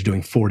on stage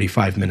doing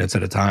 45 minutes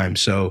at a time.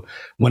 So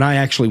when I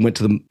actually went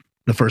to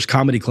the first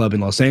comedy club in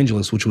Los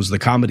Angeles, which was the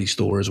Comedy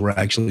Store, is where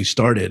I actually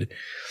started,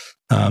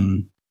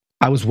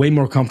 I was way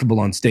more comfortable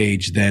on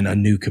stage than a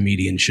new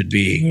comedian should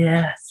be.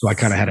 Yes. So I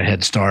kind of had a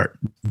head start.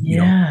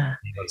 Yeah.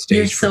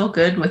 You're so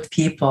good with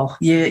people.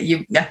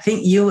 I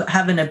think you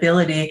have an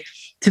ability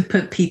to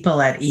put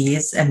people at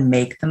ease and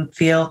make them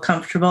feel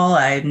comfortable.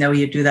 I know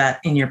you do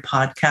that in your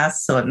podcast,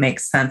 so it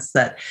makes sense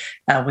that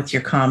with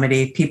your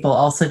comedy, people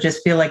also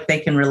just feel like they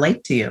can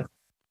relate to you.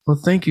 Well,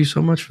 thank you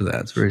so much for that.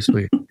 It's very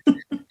sweet.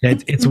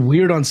 It's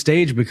weird on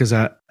stage because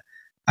I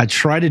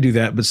try to do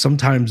that, but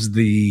sometimes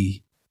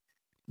the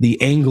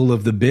angle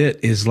of the bit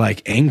is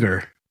like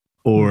anger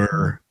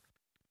or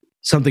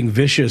something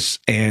vicious,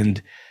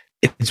 and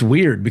it's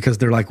weird because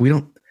they're like,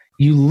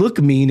 you look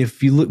mean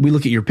if we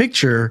look at your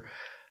picture,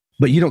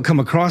 but you don't come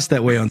across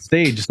that way on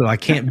stage. So I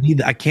can't be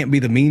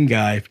the mean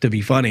guy to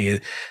be funny.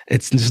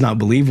 It's just not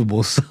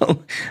believable.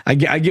 So I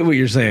get what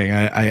you're saying.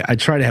 I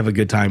try to have a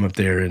good time up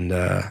there,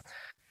 and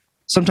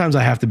sometimes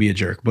I have to be a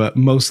jerk, but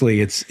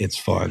mostly it's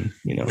fun,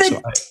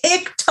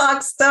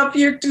 TikTok stuff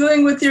you're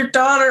doing with your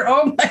daughter.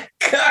 Oh my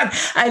God.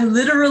 I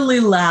literally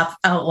laugh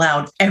out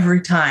loud every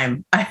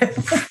time I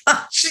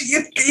watch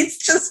it. It's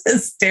just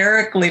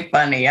hysterically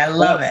funny. I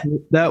love it.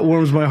 That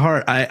warms my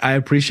heart. I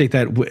appreciate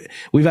that.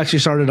 We've actually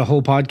started a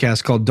whole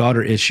podcast called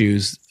Daughter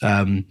Issues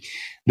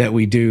that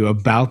we do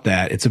about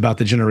that. It's about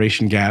the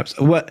generation gaps.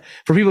 For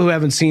people who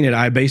haven't seen it,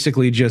 I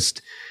basically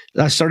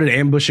I started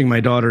ambushing my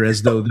daughter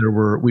as though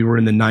we were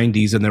in the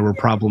 90s and there were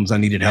problems I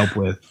needed help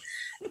with.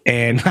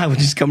 And I would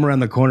just come around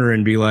the corner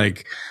and be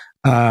like,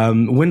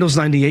 Windows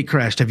 98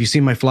 crashed. Have you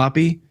seen my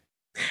floppy?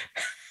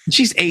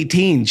 She's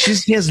 18.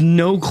 She has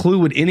no clue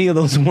what any of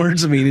those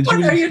words mean. And she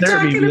would just stare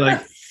at me and be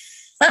like,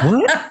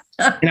 what?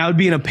 And I would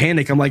be in a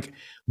panic. I'm like,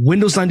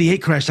 Windows 98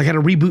 crashed. I got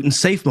to reboot in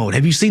safe mode.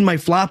 Have you seen my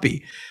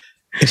floppy?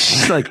 And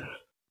she's like,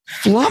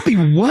 floppy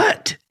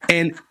what?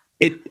 And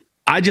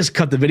I just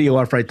cut the video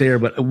off right there,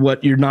 but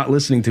what you're not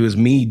listening to is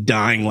me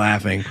dying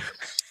laughing.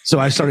 So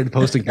I started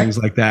posting things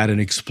like that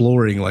and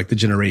exploring like the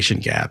generation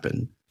gap.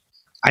 And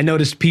I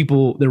noticed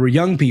there were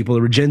young people,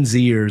 there were Gen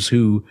Zers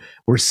who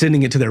were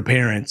sending it to their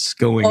parents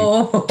going,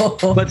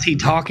 what's he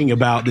talking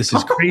about? This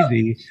is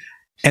crazy.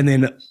 And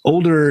then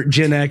older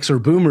Gen X or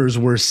boomers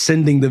were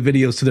sending the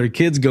videos to their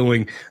kids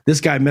going,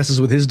 this guy messes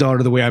with his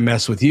daughter the way I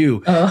mess with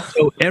you.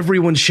 So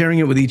everyone's sharing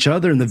it with each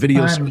other and the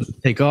videos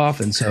take off.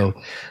 And so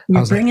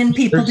you're bringing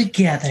people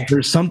together.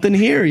 There's something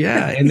here.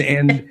 Yeah.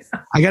 And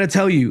I got to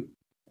tell you,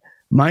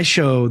 my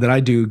show that I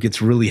do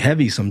gets really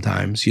heavy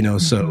sometimes,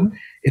 so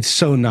it's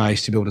so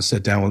nice to be able to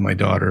sit down with my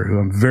daughter, who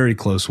I'm very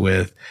close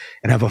with,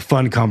 and have a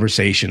fun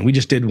conversation. We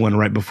just did one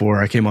right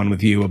before I came on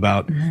with you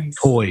about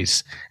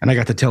toys, and I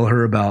got to tell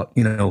her about,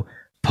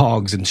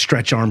 Pogs and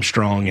Stretch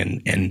Armstrong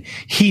and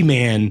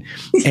He-Man.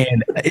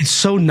 And it's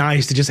so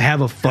nice to just have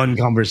a fun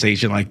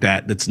conversation like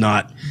that that's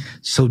not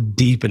so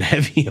deep and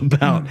heavy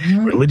about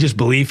religious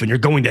belief and you're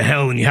going to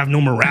hell and you have no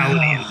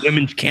morality and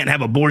women can't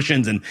have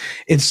abortions. And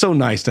it's so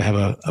nice to have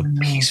a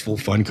peaceful,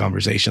 fun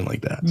conversation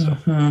like that.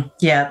 So.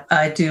 Yeah,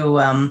 I do.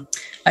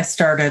 I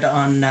started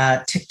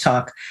on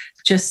TikTok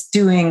just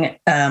doing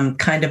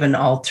kind of an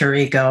alter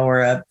ego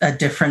or a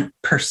different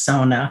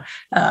persona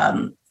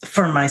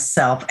for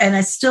myself. And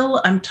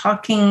I'm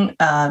talking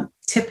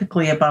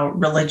typically about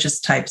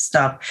religious type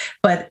stuff,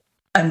 but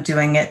I'm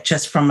doing it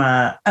just from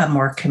a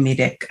more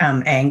comedic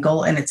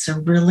angle. And it's a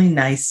really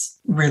nice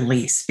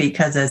release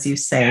because, as you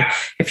say,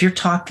 if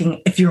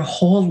your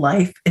whole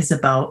life is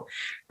about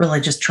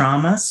religious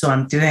trauma, so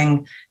I'm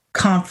doing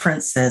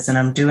conferences and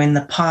I'm doing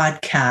the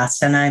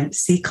podcast and I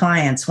see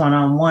clients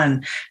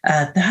one-on-one,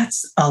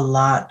 that's a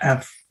lot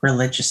of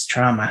religious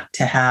trauma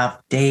to have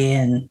day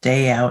in,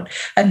 day out.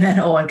 And then,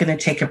 I'm going to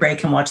take a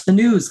break and watch the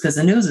news because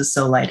the news is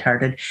so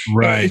lighthearted.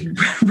 Right. You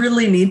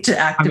really need to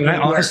actively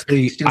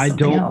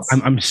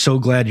I'm so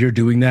glad you're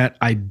doing that.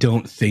 I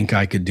don't think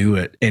I could do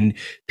it. And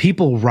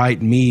people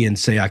write me and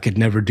say I could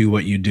never do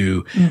what you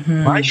do.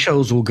 My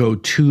shows will go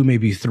 2,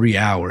 maybe 3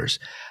 hours.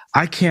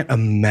 I can't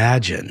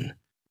imagine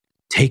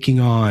taking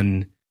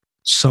on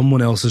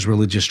someone else's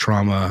religious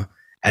trauma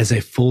as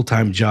a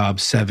full-time job,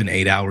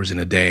 7-8 hours in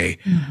a day.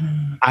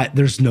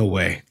 There's no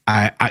way.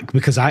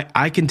 Because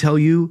I can tell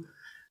you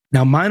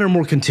now, mine are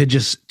more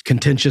contentious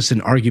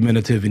and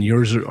argumentative, and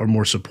yours are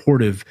more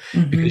supportive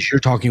because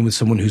you're talking with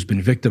someone who's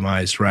been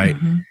victimized, right?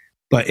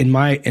 But in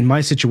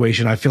my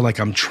situation, I feel like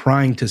I'm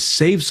trying to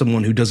save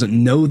someone who doesn't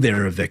know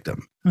they're a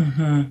victim,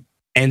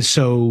 and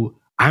so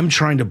I'm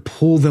trying to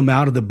pull them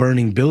out of the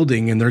burning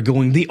building, and they're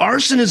going, "The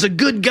arson is a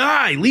good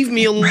guy. Leave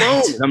me alone."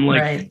 Right. I'm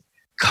like,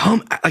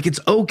 come, like, it's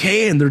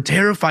okay. And they're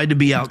terrified to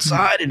be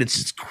outside and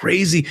it's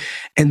crazy.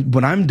 And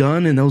when I'm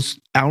done in those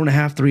hour and a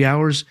half, 3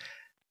 hours,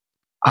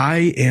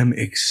 I am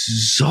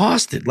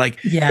exhausted.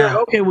 Like,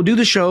 okay, we'll do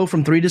the show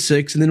from 3 to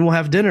 6 and then we'll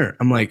have dinner.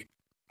 I'm like,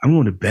 I'm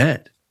going to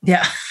bed.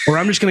 Yeah. Or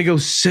I'm just going to go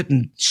sit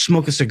and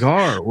smoke a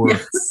cigar or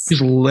Yes.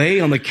 just lay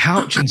on the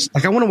couch. And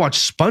like, I want to watch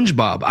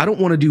SpongeBob. I don't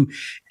want to do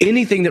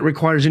anything that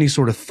requires any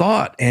sort of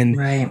thought. And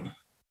Right.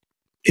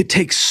 it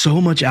takes so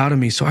much out of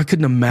me. So I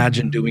couldn't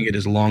imagine doing it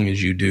as long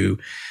as you do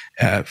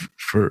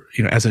for,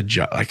 as a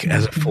job, like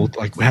as a full,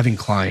 like having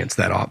clients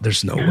that off.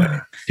 There's no way.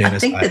 Janice, I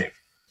think that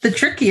the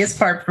trickiest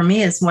part for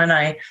me is when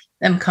I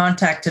am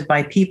contacted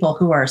by people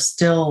who are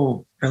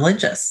still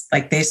religious,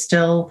 like they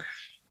still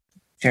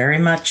very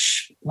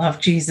much love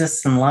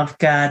Jesus and love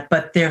God,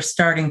 but they're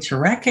starting to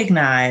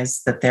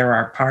recognize that there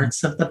are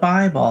parts of the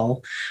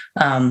Bible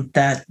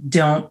that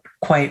don't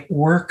quite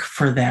work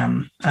for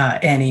them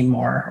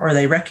anymore, or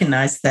they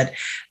recognize that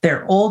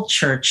their old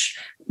church,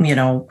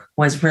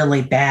 was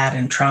really bad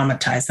and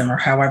traumatized them, or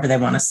however they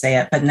want to say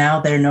it. But now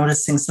they're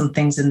noticing some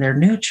things in their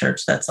new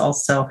church that's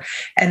also,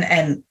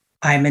 and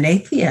I'm an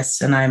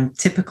atheist, and I'm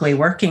typically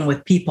working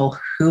with people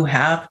who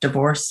have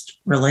divorced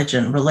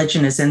religion.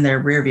 Religion is in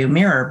their rearview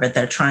mirror, but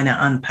they're trying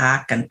to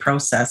unpack and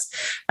process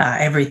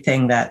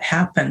everything that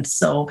happened.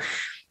 So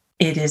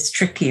it is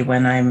tricky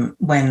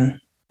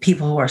when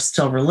people who are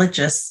still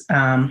religious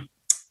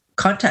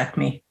contact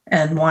me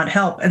and want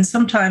help. And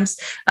sometimes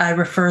I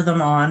refer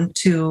them on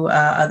to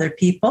other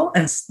people.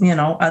 And,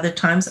 other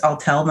times I'll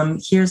tell them,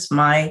 here's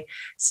my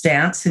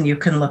stance, and you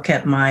can look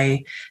at you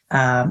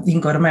can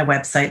go to my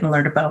website and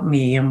learn about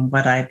me and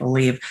what I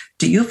believe.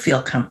 Do you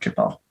feel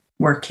comfortable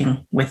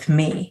working with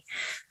me?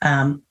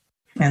 And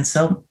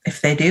so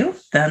if they do,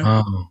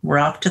 then we're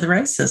off to the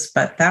races.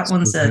 But that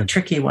one's a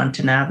tricky one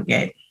to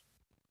navigate.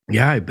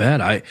 Yeah, I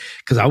bet.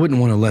 Because I wouldn't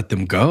want to let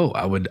them go.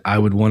 I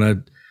would want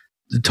to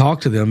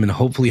talk to them and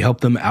hopefully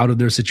help them out of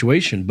their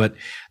situation. But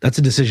that's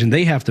a decision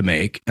they have to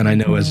make. And I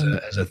know as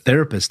a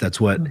therapist,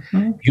 that's what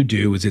you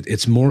do.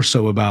 It's more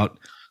so about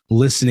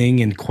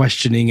listening and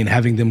questioning and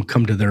having them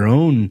come to their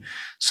own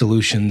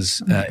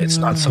solutions. It's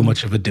not so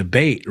much of a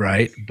debate,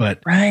 right?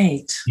 But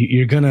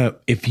you're gonna,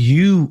 if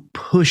you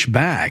push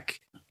back,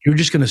 you're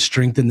just gonna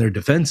strengthen their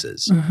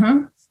defenses.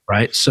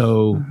 Right.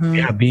 So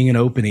being an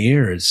open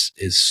ear is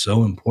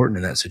so important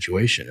in that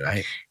situation.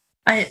 Right.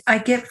 I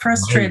get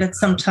frustrated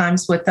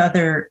sometimes with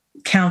other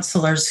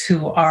counselors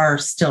who are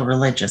still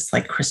religious,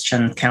 like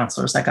Christian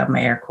counselors. I got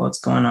my air quotes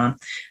going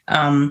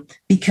on,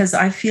 because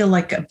I feel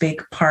like a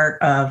big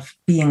part of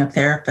being a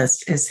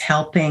therapist is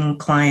helping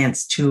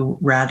clients to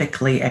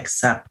radically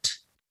accept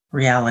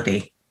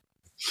reality,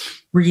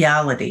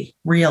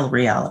 real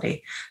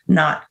reality,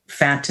 not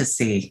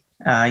fantasy.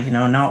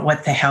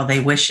 Not how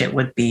they wish it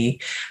would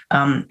be.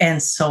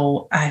 And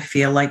so I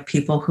feel like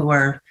people who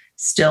are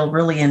still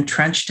really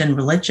entrenched in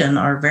religion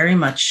are very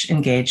much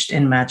engaged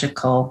in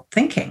magical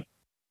thinking,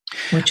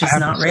 which is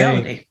not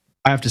reality.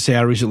 I have to say,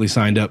 I recently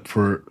signed up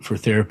for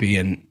therapy.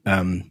 And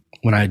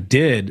when I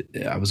did,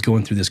 I was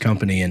going through this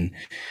company and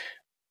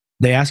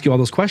they ask you all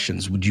those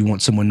questions. Would you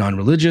want someone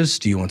non-religious?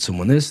 Do you want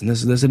someone this and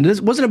this and this? And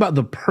this wasn't about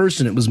the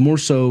person. It was more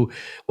so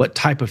what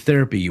type of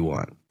therapy you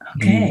want.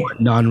 Okay. You want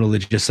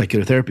non-religious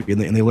psychotherapy.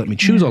 And they let me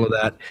choose all of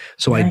that.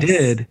 So nice. I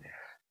did.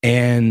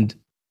 And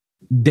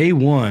day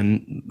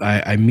one,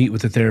 I meet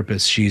with a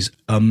therapist. She's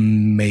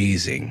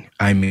amazing.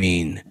 I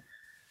mean,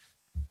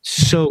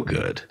 so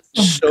good,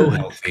 so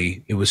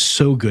healthy. It was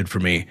so good for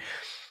me.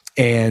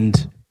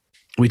 And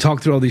we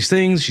talked through all these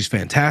things. She's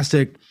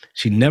fantastic.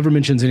 She never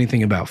mentions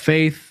anything about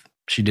faith.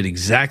 She did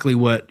exactly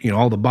what,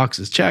 all the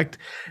boxes checked.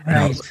 And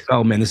I was like,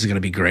 oh man, this is going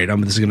to be great.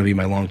 This is going to be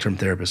my long-term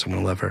therapist. I'm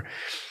going to love her.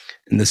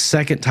 And the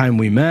second time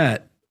we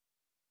met,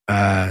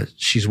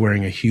 she's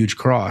wearing a huge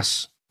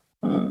cross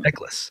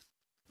necklace.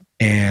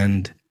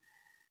 And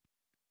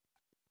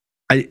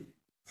she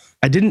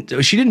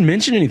didn't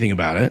mention anything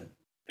about it.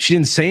 She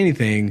didn't say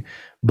anything,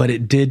 but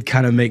it did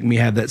kind of make me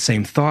have that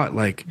same thought.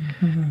 Like,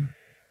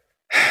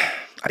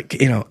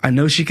 I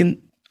know she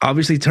can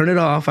obviously turn it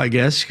off, I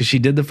guess, because she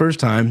did the first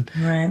time.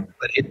 Right.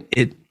 But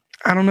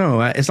I don't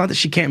know. It's not that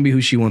she can't be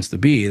who she wants to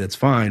be. That's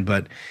fine.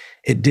 But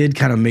it did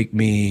kind of make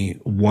me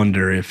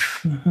wonder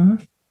if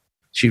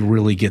she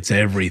really gets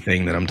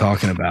everything that I'm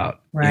talking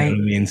about. Right. You know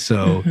what I mean?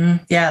 So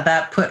yeah,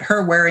 that put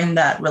her wearing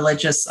that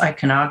religious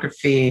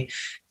iconography,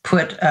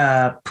 put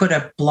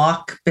a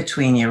block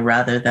between you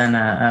rather than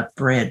a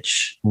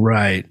bridge.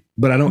 Right.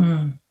 But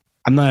I'm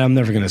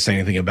never going to say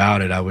anything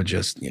about it. I would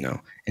just,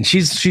 and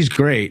she's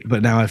great,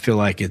 but now I feel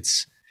like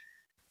it's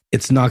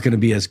not going to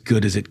be as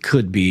good as it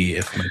could be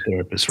if my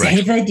therapist, right?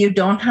 David, you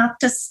don't have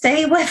to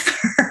stay with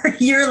her.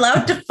 You're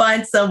allowed to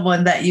find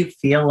someone that you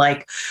feel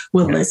like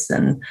will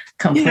listen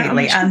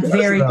completely. Yeah, I'm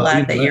very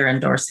glad that you're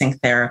endorsing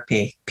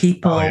therapy.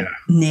 People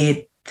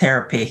need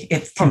therapy.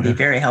 It can be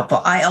very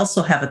helpful. I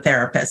also have a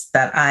therapist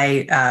that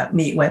I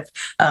meet with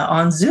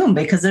on Zoom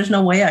because there's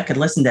no way I could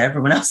listen to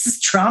everyone else's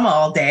trauma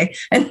all day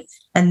and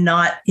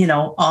not,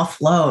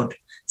 offload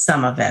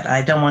some of it.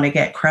 I don't want to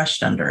get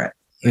crushed under it.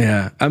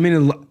 Yeah. I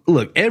mean,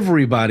 look,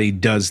 everybody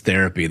does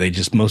therapy.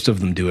 Most of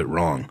them do it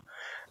wrong.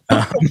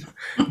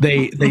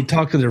 They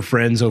talk to their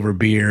friends over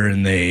beer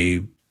and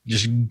they,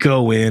 just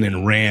go in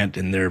and rant,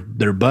 and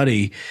their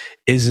buddy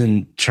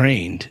isn't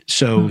trained.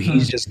 So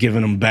he's just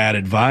giving them bad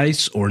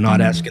advice, or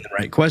not asking the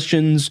right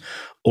questions,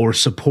 or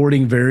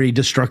supporting very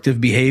destructive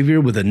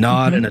behavior with a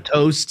nod and a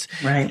toast.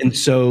 Right. And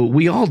so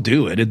we all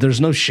do it. There's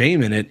no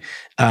shame in it.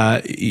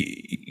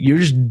 You're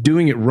just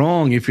doing it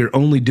wrong if you're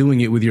only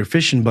doing it with your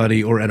fishing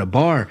buddy or at a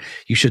bar.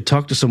 You should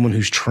talk to someone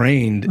who's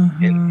trained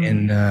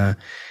and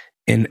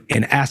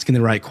asking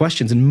the right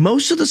questions. And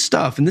most of the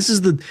stuff, and this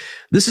is the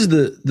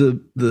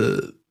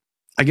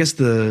I guess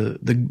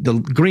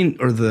the green,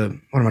 or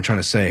what am I trying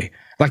to say?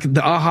 Like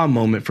the aha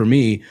moment for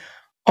me,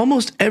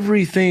 almost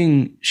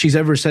everything she's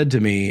ever said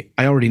to me,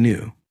 I already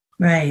knew.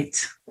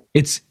 Right.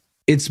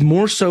 It's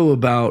more so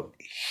about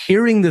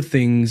hearing the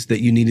things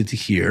that you needed to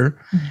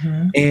hear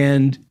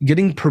and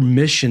getting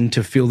permission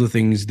to feel the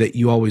things that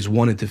you always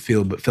wanted to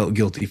feel but felt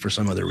guilty for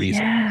some other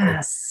reason.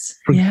 Yes.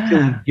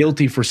 Feeling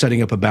guilty for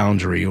setting up a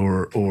boundary,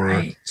 or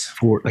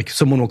for, like,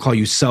 someone will call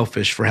you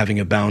selfish for having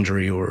a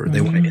boundary, or they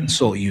want to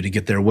insult you to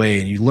get their way.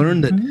 And you learn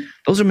that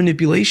those are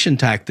manipulation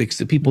tactics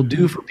that people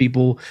do for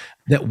people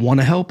that want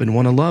to help and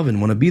want to love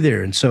and want to be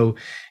there. And so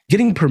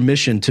getting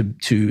permission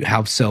to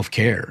have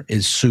self-care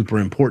is super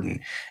important.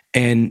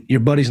 And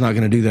your buddy's not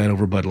going to do that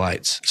over Bud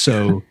Lights.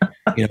 So,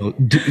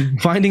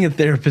 finding a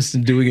therapist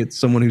and doing it,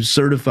 someone who's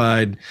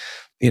certified,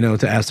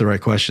 to ask the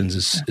right questions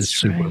is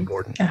super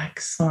important.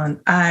 Excellent.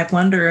 I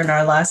wonder, in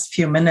our last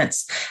few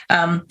minutes,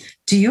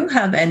 do you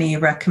have any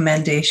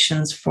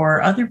recommendations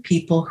for other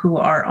people who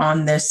are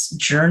on this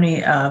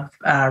journey of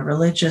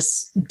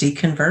religious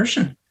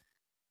deconversion?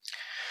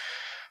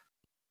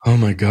 Oh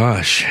my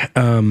gosh.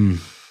 Well,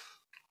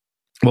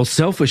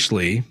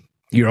 selfishly,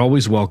 you're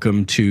always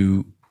welcome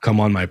to come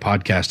on my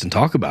podcast and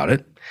talk about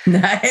it.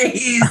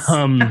 Nice.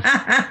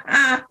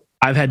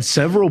 I've had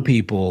several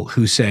people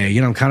who say,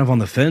 I'm kind of on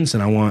the fence,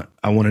 and I want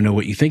to know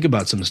what you think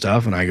about some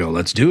stuff. And I go,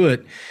 let's do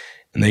it.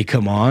 And they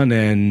come on,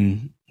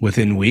 and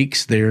within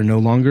weeks, they're no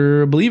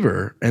longer a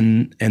believer,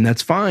 and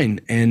that's fine.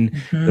 And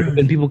there have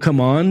been people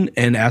come on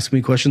and ask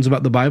me questions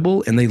about the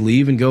Bible, and they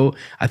leave and go,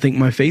 I think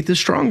my faith is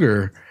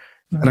stronger.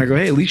 And I go,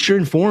 hey, at least you're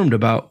informed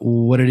about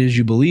what it is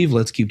you believe.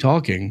 Let's keep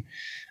talking.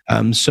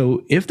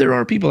 So if there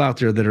are people out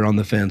there that are on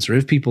the fence, or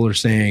if people are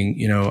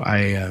saying,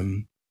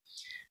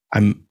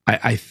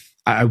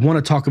 I want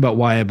to talk about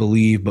why I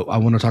believe, but I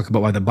want to talk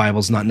about why the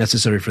Bible's not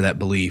necessary for that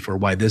belief, or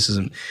why this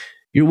isn't,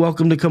 you're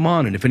welcome to come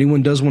on. And if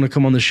anyone does want to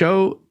come on the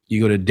show, you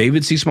go to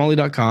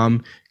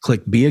davidcsmalley.com,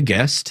 click be a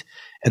guest,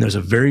 and there's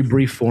a very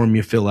brief form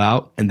you fill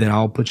out, and then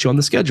I'll put you on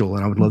the schedule,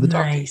 and I would love to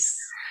talk to you.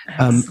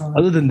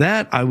 Other than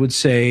that, I would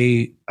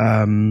say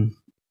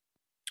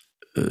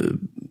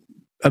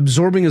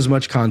absorbing as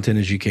much content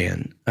as you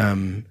can.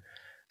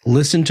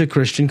 Listen to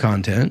Christian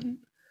content,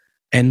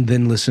 and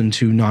then listen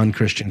to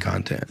non-Christian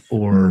content,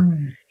 or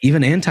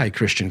even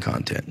anti-Christian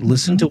content.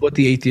 Listen to what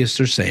the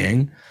atheists are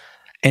saying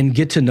and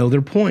get to know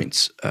their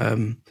points.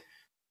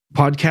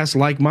 Podcasts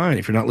like mine,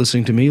 if you're not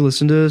listening to me,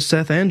 listen to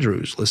Seth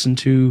Andrews. Listen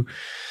to,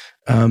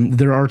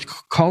 there are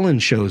call-in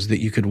shows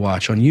that you could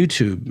watch on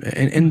YouTube.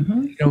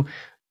 And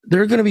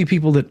there are going to be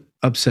people that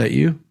upset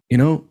you.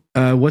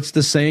 What's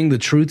the saying? The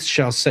truth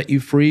shall set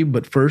you free,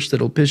 but first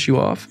it'll piss you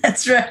off.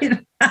 That's right.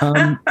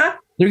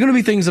 There are going to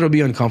be things that'll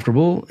be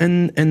uncomfortable,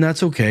 and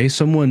that's okay.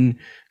 Someone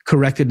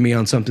corrected me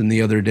on something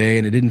the other day,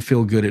 and it didn't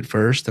feel good at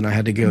first, and I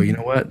had to go, you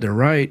know what? They're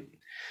right.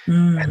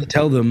 I had to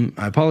tell them,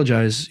 I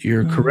apologize.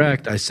 You're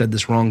correct. I said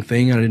this wrong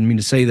thing. I didn't mean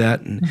to say that,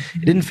 and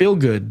it didn't feel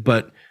good,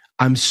 but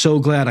I'm so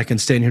glad I can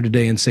stand here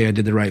today and say I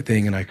did the right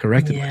thing and I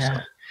corrected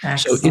myself.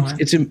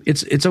 Excellent. So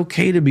it's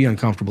okay to be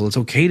uncomfortable. It's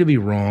okay to be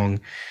wrong.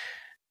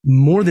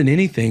 More than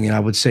anything, and I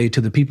would say to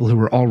the people who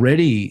are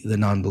already the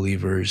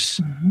non-believers,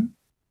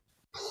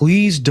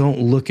 please don't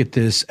look at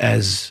this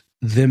as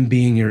them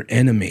being your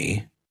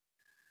enemy.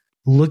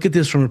 Look at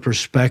this from a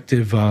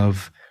perspective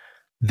of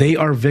they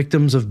are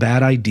victims of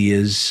bad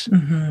ideas.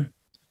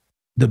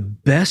 The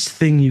best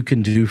thing you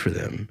can do for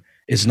them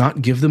is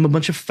not give them a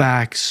bunch of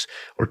facts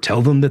or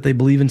tell them that they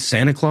believe in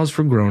Santa Claus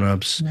for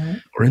grown-ups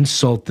or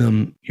insult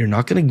them. You're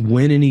not going to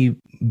win any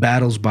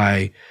battles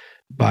by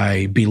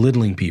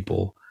belittling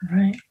people.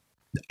 Right.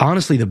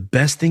 Honestly, the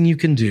best thing you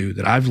can do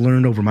that I've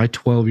learned over my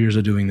 12 years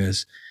of doing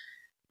this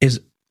is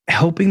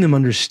helping them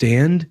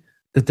understand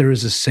that there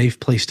is a safe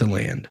place to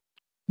land.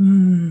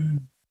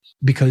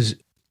 Because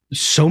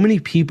so many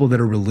people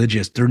that are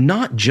religious, they're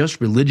not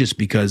just religious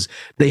because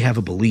they have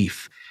a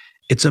belief.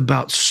 It's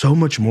about so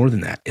much more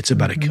than that. It's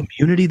about a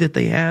community that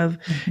they have.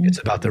 It's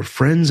about their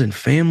friends and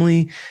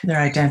family,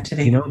 their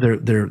identity.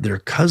 Their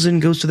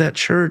cousin goes to that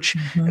church,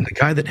 and the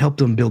guy that helped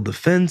them build the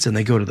fence, and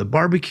they go to the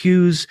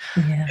barbecues,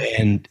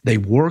 and they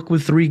work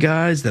with 3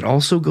 guys that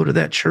also go to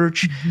that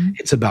church.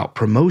 It's about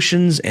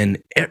promotions,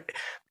 and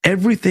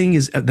everything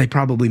is, they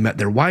probably met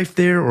their wife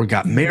there or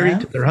got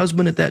married to their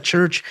husband at that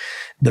church.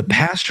 The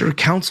pastor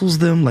counsels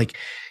them. Like,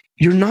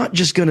 you're not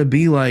just going to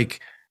be like,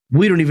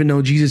 we don't even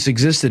know Jesus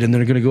existed, and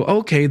they're going to go,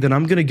 okay, then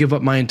I'm going to give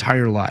up my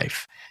entire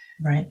life.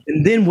 Right.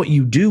 And then what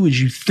you do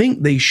is you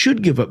think they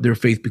should give up their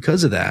faith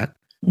because of that.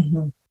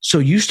 So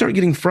you start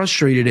getting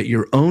frustrated at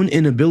your own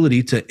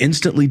inability to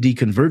instantly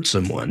deconvert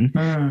someone.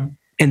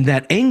 And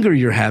that anger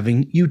you're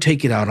having, you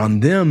take it out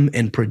on them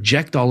and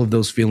project all of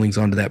those feelings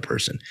onto that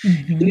person.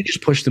 And you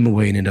just push them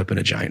away and end up in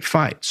a giant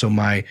fight. So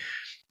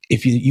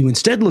if you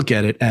instead look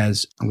at it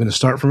as, I'm going to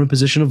start from a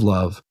position of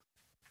love.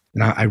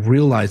 And I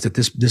realize that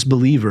this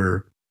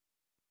believer,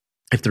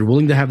 if they're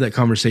willing to have that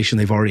conversation,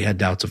 they've already had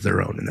doubts of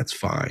their own, and that's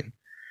fine.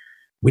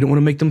 We don't want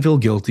to make them feel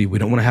guilty. We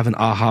don't want to have an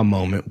aha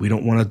moment. We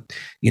don't want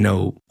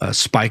to,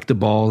 spike the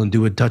ball and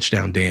do a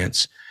touchdown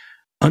dance.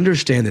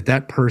 Understand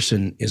that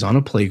person is on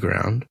a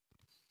playground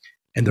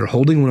and they're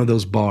holding one of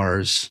those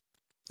bars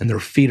and their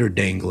feet are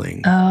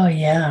dangling. Oh,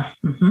 yeah.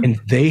 And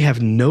they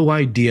have no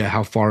idea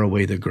how far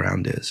away the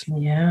ground is.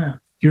 Yeah.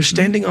 You're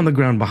standing on the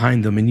ground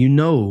behind them and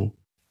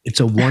it's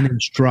a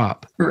 1-inch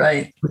drop.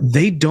 Right.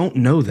 They don't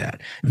know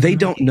that. They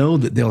don't know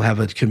that they'll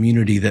have a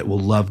community that will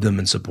love them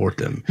and support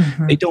them.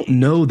 They don't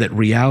know that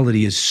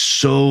reality is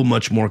so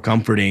much more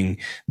comforting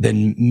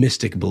than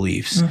mystic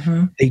beliefs.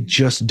 They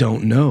just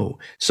don't know.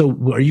 So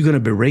are you going to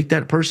berate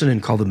that person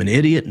and call them an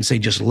idiot and say,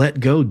 just let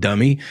go,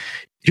 dummy?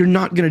 You're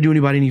not going to do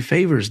anybody any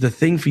favors. The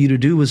thing for you to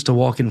do is to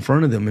walk in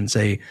front of them and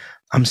say,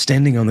 I'm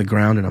standing on the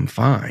ground and I'm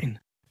fine.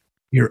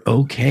 You're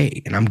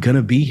okay. And I'm going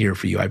to be here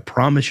for you. I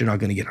promise you're not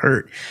going to get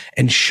hurt.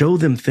 And show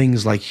them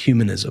things like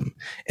humanism.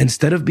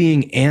 Instead of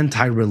being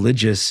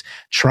anti-religious,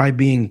 try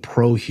being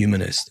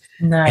pro-humanist.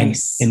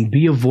 Nice. And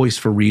be a voice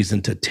for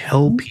reason to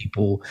tell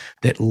people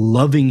that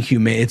loving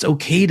humanity, it's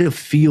okay to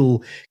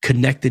feel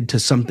connected to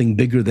something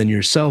bigger than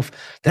yourself.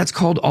 That's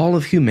called all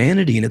of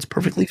humanity. And it's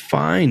perfectly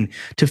fine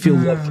to feel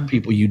love for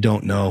people you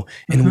don't know.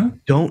 And we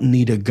don't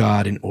need a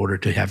God in order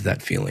to have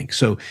that feeling.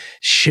 So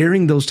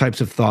sharing those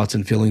types of thoughts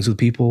and feelings with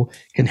people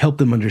can help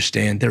them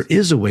understand there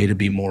is a way to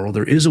be moral.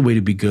 There is a way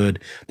to be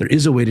good. There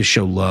is a way to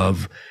show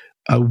love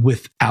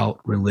without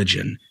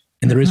religion.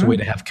 And there is a way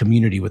to have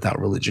community without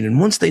religion. And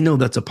once they know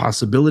that's a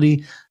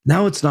possibility,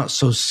 now it's not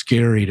so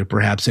scary to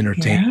perhaps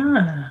entertain.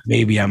 Yeah.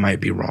 Maybe I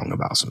might be wrong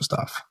about some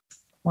stuff.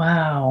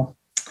 Wow.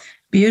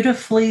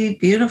 Beautifully,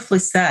 beautifully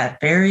said.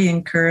 Very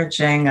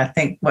encouraging. I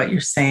think what you're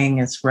saying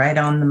is right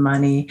on the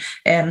money.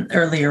 And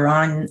earlier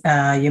on,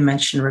 you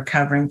mentioned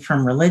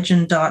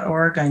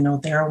recoveringfromreligion.org. I know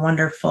they're a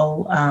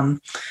wonderful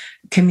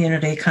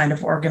community kind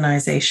of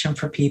organization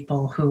for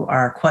people who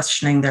are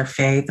questioning their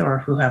faith or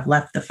who have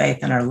left the faith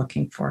and are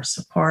looking for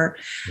support.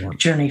 Yeah.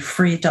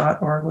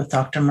 Journeyfree.org with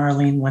Dr.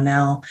 Marlene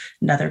Winnell,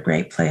 another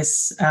great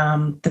place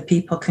that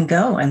people can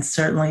go. And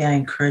certainly I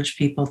encourage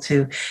people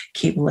to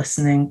keep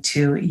listening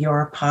to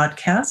your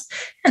podcast,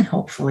 and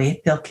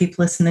hopefully they'll keep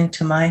listening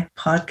to my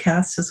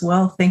podcast as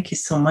well. Thank you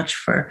so much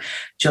for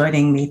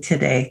joining me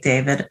today,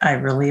 David. I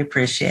really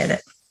appreciate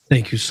it.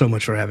 Thank you so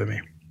much for having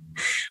me.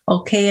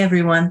 Okay,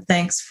 everyone,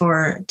 thanks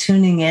for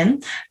tuning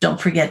in.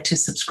 Don't forget to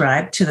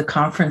subscribe to the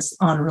Conference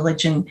on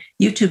Religion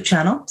YouTube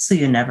channel so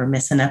you never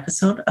miss an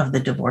episode of the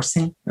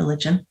Divorcing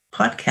Religion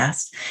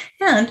podcast.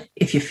 And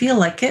if you feel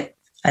like it,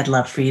 I'd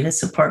love for you to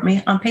support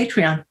me on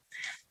Patreon.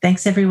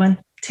 Thanks, everyone.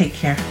 Take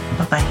care.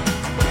 Bye-bye.